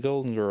name on the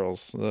Golden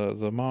Girls?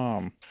 The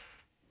mom.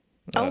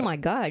 Oh my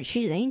God,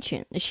 she's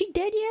ancient. Is she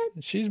dead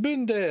yet? She's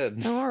been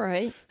dead. Oh, all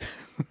right.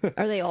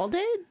 Are they all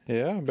dead?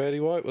 Yeah, Betty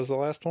White was the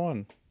last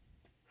one.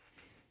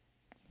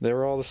 They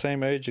were all the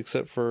same age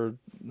except for...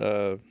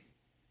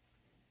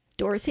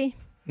 Dorothy?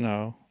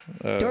 No.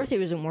 Dorothy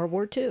was in World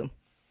War II.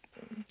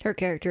 Her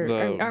character...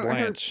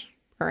 Blanche.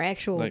 Her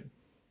actual... Like,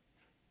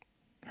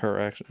 her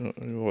actual...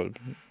 What?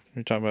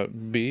 You're talking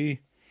about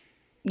B?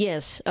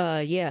 Yes.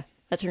 Yeah.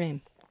 That's her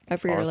name. I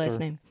forget her last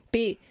name.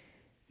 B.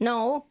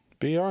 No.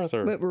 B.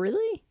 Arthur. But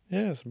really?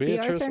 Yes,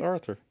 Beatrice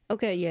Arthur.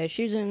 Okay, yeah.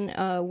 She was in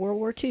World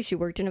War II. She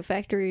worked in a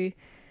factory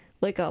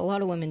like a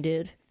lot of women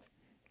did.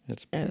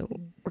 It's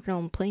working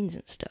on planes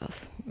and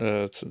stuff.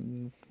 It's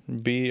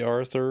B.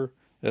 Arthur,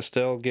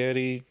 Estelle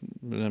Getty,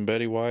 and then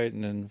Betty White,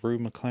 and then Rue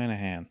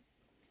McClanahan.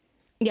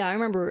 Yeah, I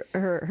remember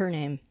her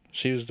name.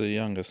 She was the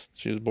youngest.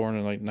 She was born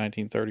in like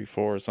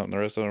 1934 or something. The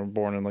rest of them were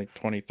born in like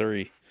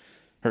 23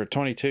 or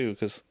 22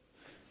 because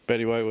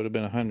Betty White would have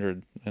been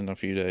 100 in a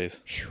few days.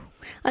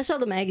 I saw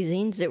the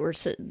magazines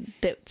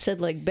that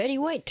said like Betty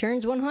White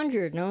turns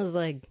 100, and I was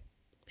like,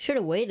 should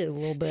have waited a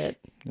little bit.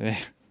 Yeah,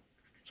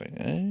 it's like,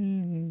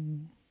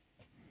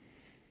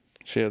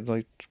 she had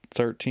like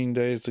 13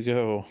 days to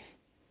go.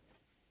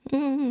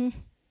 Mm-hmm.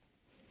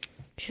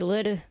 She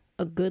led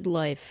a good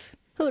life.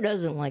 Who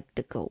doesn't like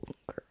the Golden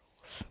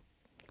Girls?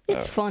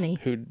 It's funny.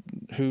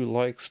 Who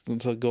likes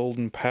the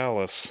Golden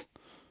Palace?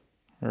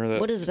 Or that,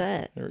 what is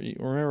that?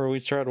 Remember we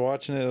tried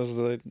watching it? It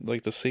was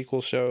like the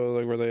sequel show,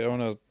 like where they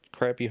own a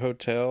crappy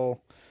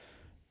hotel.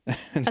 I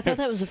thought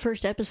that was the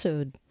first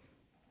episode.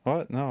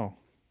 What? No.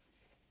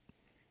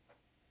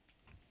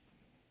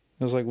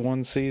 It was like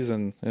one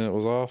season, and it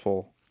was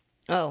awful.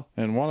 Oh.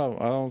 And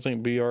I don't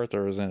think B.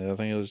 Arthur was in it. I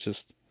think it was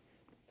just...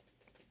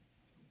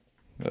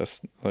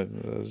 it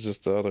was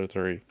just the other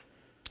three.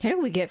 How did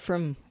we get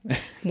from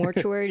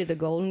Mortuary to the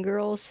Golden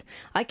Girls?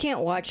 I can't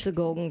watch the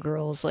Golden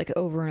Girls like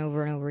over and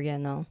over and over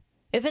again, though.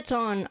 If it's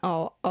on,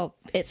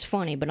 it's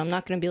funny, but I'm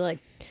not going to be like,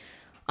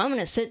 I'm going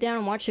to sit down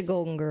and watch the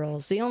Golden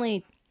Girls. The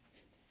only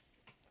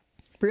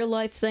real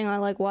life thing I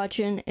like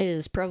watching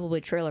is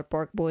probably Trailer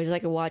Park Boys. I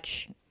could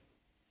watch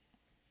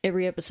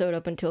every episode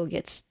up until it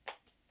gets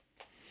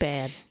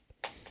bad.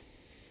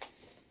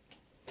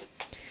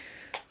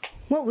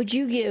 What would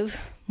you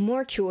give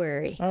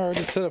Mortuary? I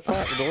already said a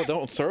 5.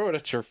 Don't throw it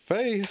at your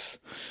face.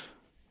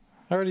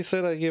 I already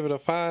said I'd give it a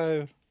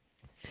 5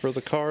 for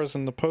the cars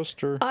and the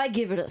poster. I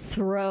give it a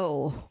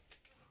throw.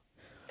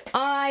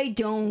 I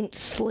don't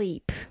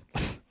sleep.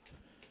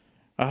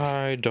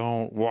 I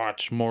don't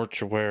watch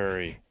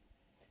Mortuary.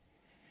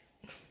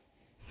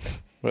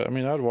 But, I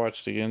mean, I'd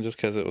watch it again just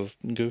because it was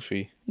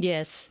goofy.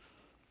 Yes.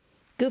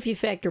 Goofy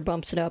factor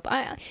bumps it up.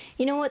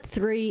 You know what?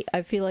 3,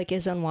 I feel like,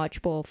 is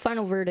unwatchable.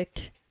 Final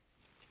verdict.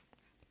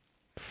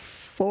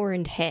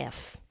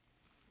 4.5.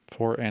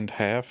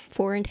 4.5?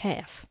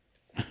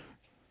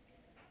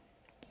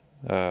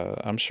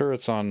 4.5. I'm sure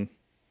it's on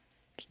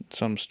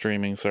some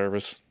streaming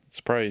service.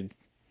 It's probably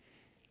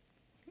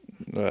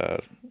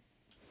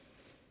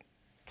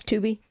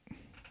Tubi?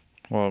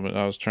 Well,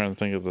 I was trying to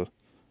think of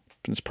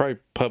it's probably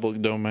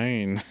public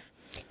domain.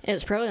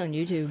 It's probably on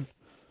YouTube.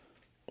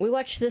 We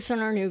watched this on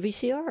our new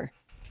VCR.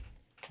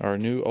 Our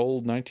new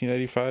old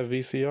 1985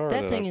 VCR.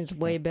 That thing is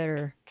way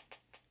better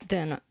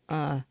than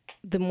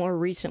the more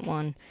recent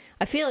one.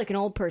 I feel like an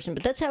old person,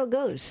 but that's how it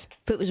goes.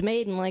 If it was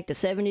made in like the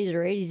 70s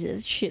or 80s,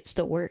 this shit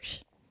still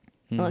works.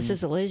 Mm-hmm. Unless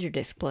it's a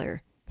Laserdisc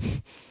player.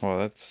 Well,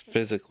 that's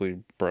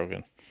physically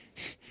broken.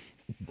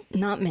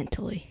 Not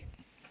mentally.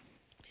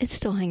 It's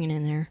still hanging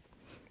in there.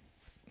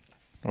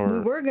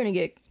 We were going to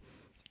get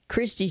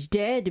Christy's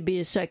dad to be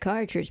a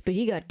psychiatrist, but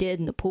he got dead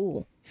in the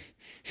pool.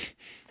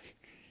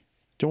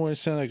 Don't want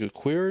to sound like a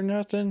queer or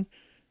nothing,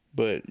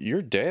 but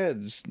your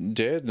dad's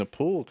dead in the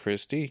pool,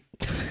 Christy.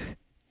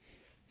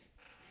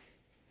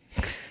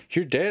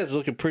 Your dad's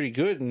looking pretty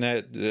good in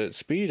that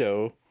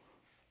Speedo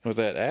with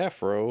that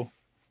afro.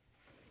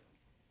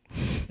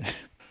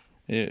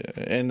 Yeah,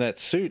 and that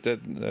suit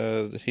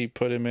that he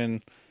put him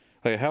in.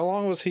 Like, how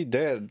long was he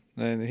dead?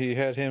 And he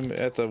had him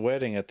at the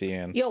wedding at the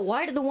end. Yo,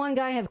 why did the one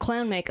guy have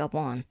clown makeup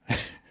on?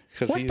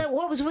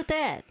 What was with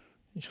that?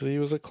 Because he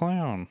was a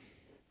clown.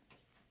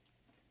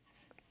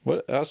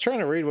 What? I was trying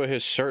to read what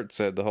his shirt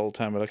said the whole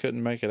time, but I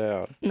couldn't make it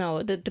out.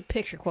 No, the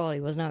picture quality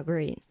was not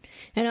great.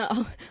 And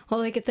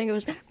all I could think of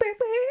was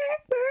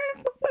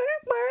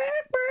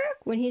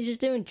when he's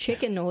just doing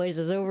chicken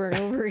noises over and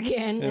over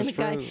again. And the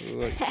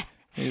guy...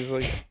 He's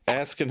like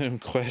asking him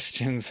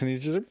questions, and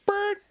he's just like,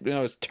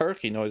 it's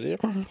turkey noise. He's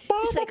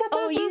like,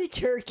 oh, you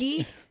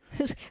turkey.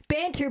 It's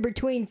banter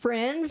between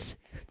friends.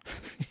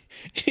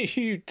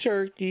 You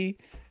turkey.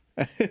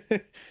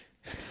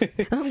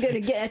 I'm going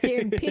to get out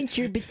there and pinch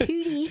your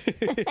patootie.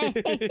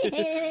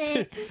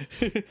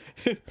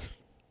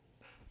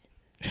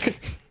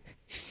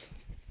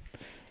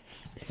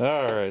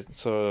 All right,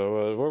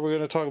 so what are we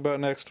going to talk about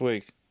next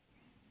week?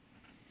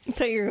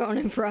 So you're going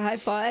in for a high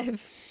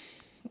five?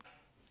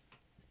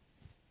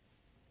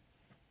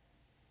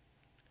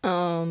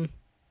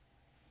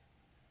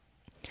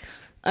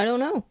 I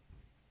don't know.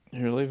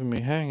 You're leaving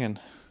me hanging.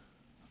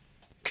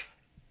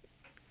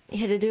 You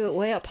had to do it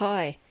way up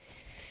high.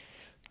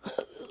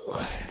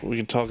 We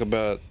can talk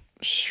about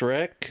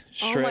Shrek.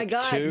 Shrek oh my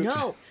God, 2.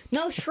 no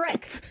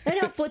Shrek.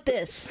 Enough with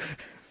this.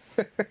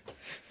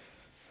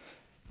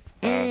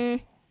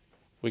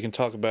 We can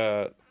talk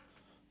about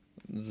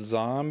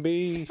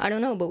Zombie. I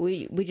don't know, but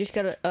we just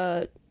got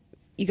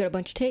you got a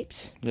bunch of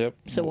tapes. Yep.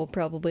 So we'll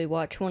probably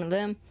watch one of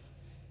them.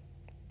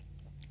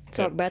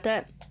 Talk about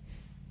that.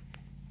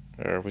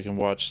 Or we can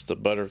watch the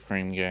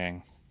Buttercream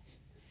Gang.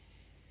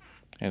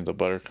 And the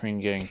Buttercream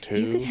Gang 2.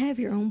 You could have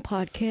your own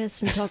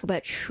podcast and talk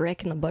about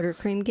Shrek and the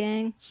Buttercream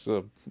Gang. It's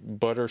the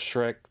Butter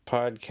Shrek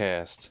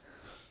podcast.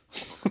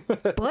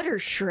 Butter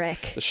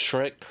Shrek. The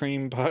Shrek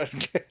Cream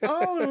podcast.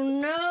 Oh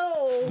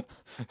no!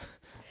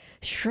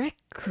 Shrek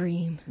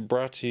Cream.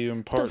 Brought to you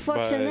in part by... What the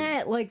fuck's in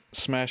that? Like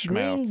Smash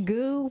green Mouth.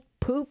 Goo,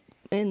 poop,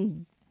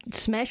 and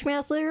Smash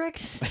Mouth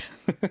lyrics?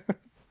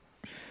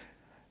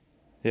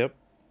 Yep.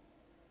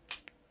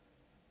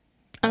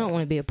 I don't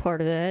want to be a part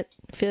of that.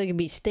 I feel like it'd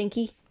be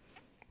stinky.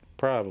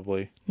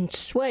 Probably. And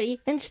sweaty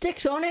and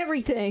sticks on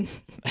everything.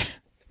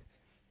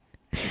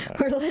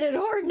 Or let it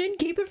harden and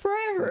keep it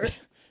forever.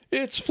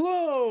 It's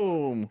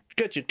Floam!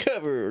 Got you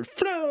covered.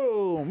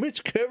 Floam!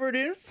 It's covered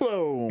in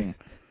Floam.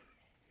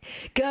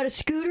 Got a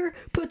scooter?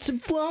 Put some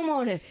Floam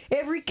on it.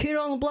 Every kid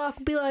on the block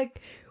will be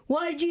like,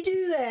 why did you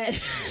do that?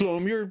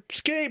 Floam your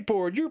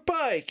skateboard, your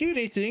bike,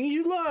 anything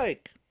you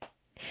like.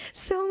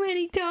 So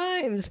many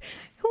times.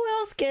 Who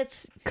else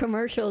gets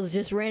commercials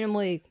just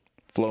randomly?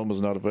 Floam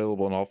is not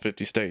available in all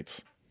 50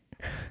 states.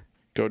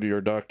 Go to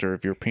your doctor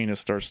if your penis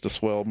starts to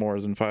swell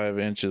more than 5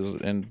 inches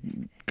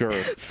in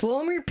girth.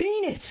 Floam your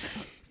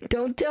penis.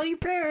 Don't tell your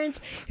parents.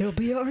 It'll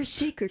be our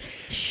secret.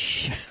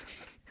 Shh.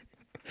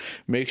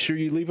 Make sure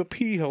you leave a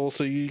pee hole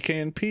so you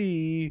can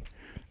pee.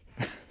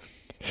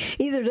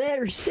 Either that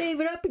or save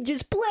it up and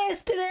just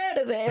blast it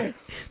out of there.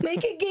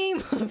 Make a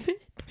game of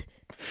it.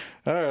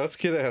 All right, let's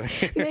get out of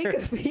here. Make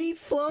a pea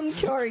flum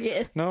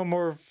target. No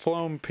more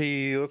flum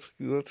pea.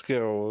 Let's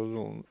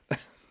go.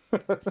 All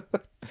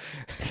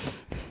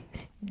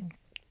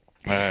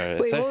right.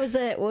 Wait, what was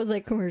that? What was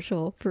that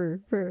commercial for?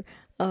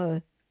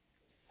 It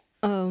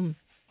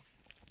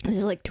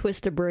was like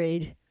Twist a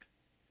Braid.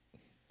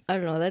 I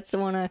don't know. That's the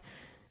one I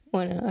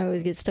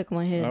always get stuck in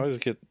my head. I always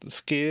get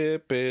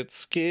skip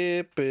it,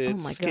 Oh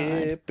my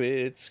skip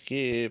it,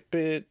 skip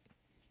it.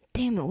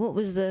 Damn it! What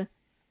was the?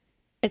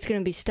 It's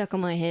gonna be stuck in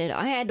my head.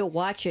 I had to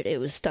watch it. It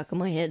was stuck in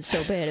my head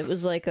so bad. It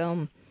was like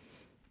I'm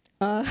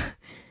a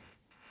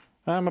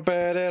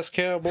badass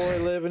cowboy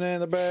living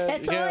in the bad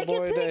That's all I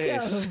cowboy can think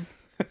days. of.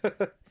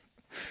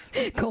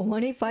 Call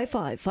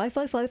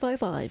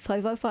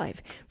 1-855-555-555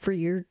 for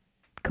your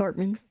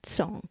Cartman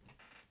song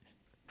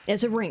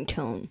as a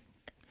ringtone.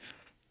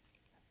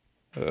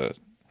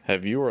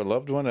 Have you or a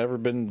loved one ever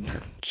been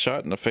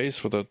shot in the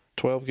face with a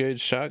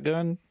 12-gauge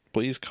shotgun?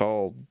 Please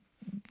call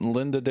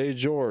Linda Day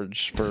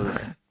George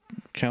for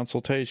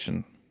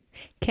consultation.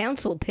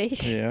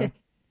 Consultation? Yeah.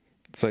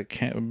 It's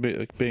like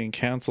being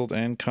counseled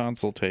and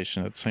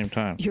consultation at the same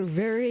time.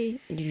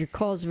 Your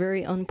call's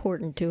very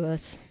unimportant to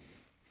us.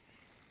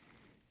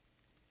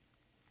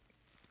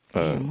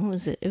 Damn, what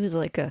was it? It was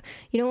like you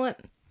know what?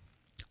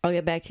 I'll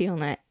get back to you on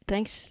that.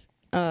 Thanks.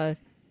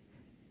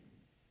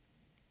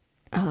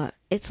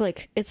 It's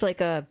like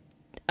a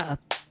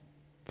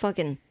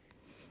fucking.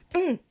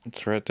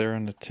 It's right there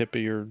on the tip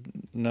of your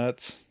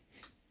nuts.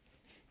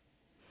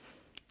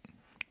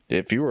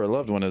 If you or a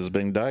loved one has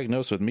been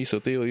diagnosed with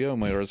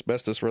mesothelioma or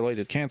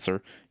asbestos-related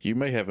cancer, you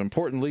may have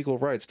important legal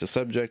rights to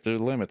subject to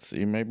limits.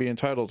 You may be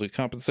entitled to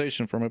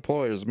compensation from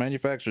employers,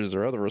 manufacturers,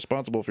 or others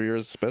responsible for your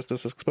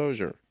asbestos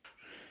exposure.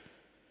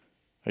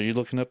 Are you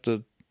looking up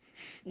the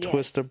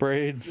Twist a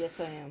Braid? Yes,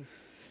 I am.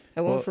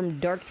 I went from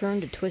Dark Throne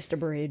to Twist a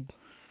Braid.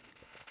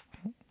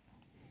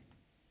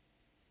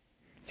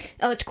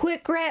 Oh, it's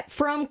Quick Rap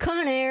from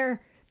Conair.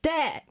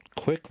 That.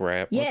 Quick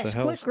Rap? Yes, what the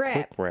hell Quick is Rap.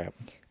 Quick Rap?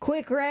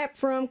 Quick Rap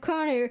from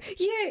Conair.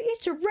 Yeah,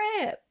 it's a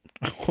rap.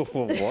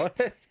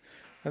 What?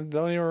 I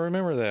don't even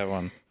remember that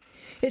one.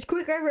 It's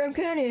Quick Rap from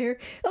Conair.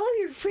 All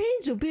your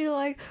friends will be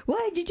like,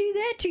 why'd you do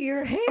that to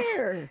your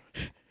hair?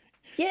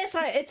 Yes,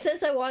 it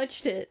says I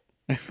watched it.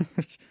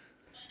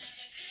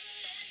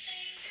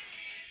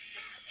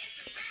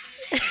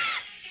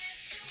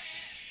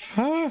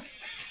 Huh?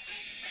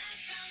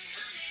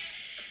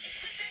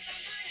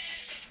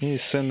 You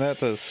send that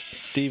to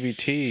Stevie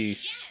T.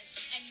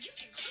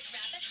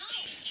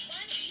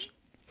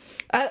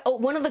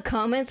 One of the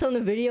comments on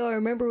the video I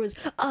remember was,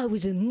 I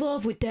was in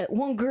love with that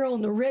one girl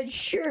in the red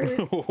shirt.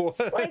 What?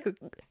 It's like,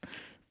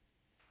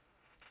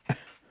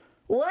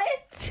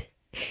 what?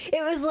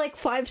 It was like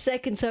 5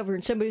 seconds of her,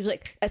 and somebody was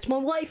like, that's my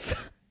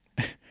wife.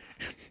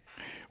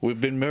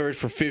 We've been married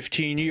for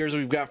 15 years.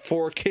 We've got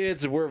 4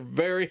 kids, and we're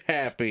very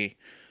happy.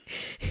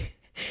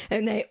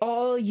 And they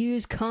all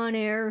use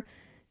Conair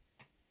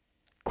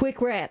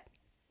Quick Rap.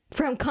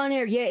 From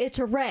Conair, yeah, it's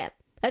a rap.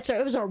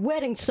 It was our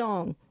wedding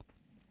song.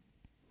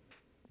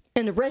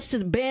 And the rest of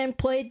the band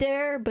played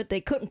there, but they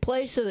couldn't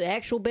play, so the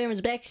actual band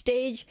was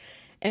backstage,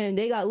 and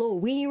they got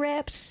little weenie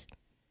raps.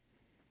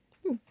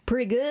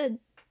 Pretty good.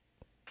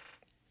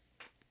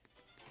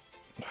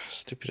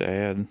 Stupid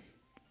ad.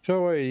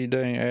 Go away, you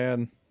dang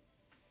ad.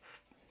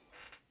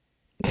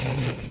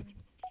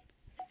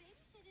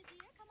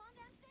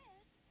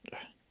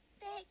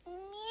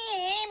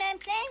 I'm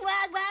playing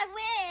Wild Wild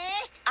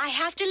West. I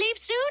have to leave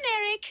soon,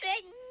 Eric.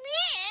 But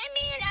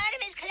me and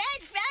Artemis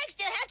Clyde Frog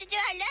still have to do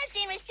our love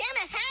scene with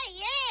Selma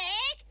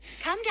Hayek.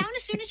 Come down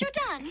as soon as you're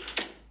done.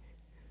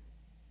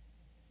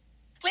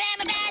 Well,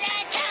 I'm a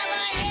badass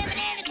cowboy living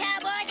in the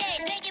cowboy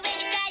days. Wiggy,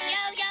 wiggy, scratch,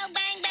 yo, yo,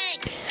 bang,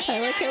 bang. I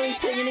like how he's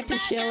singing it to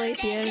Shelley at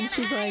the end, and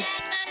she's like,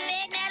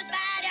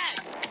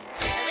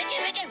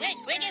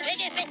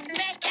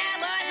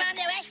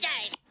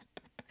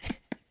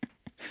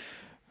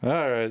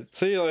 All right.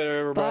 See you later,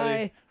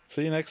 everybody. bye.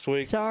 See you next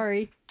week.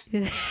 Sorry.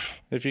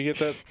 If you get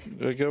that,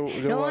 go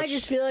No, watch. I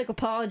just feel like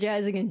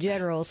apologizing in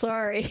general.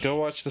 Sorry. Go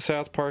watch the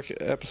South Park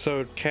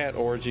episode Cat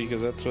Orgy,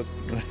 because that's what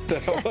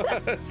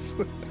that was.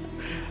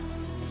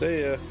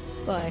 See ya.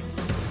 Bye.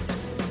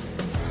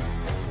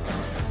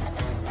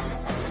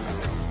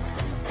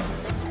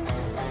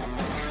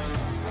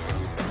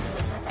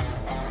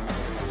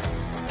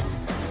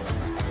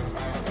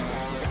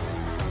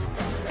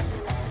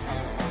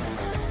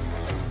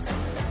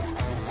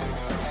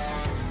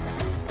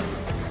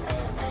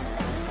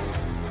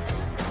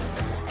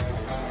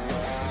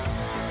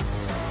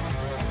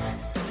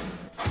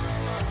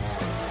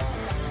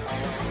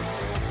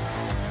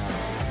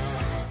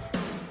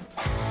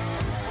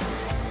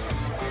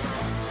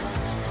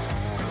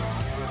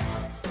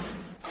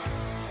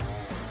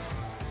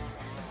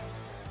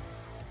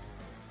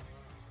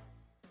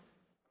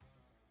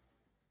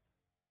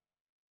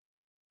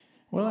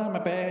 Well, I'm a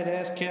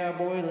badass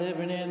cowboy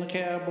living in the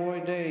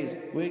cowboy days.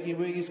 Wiggy,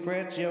 wiggy,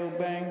 scratch, yo,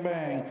 bang,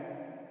 bang.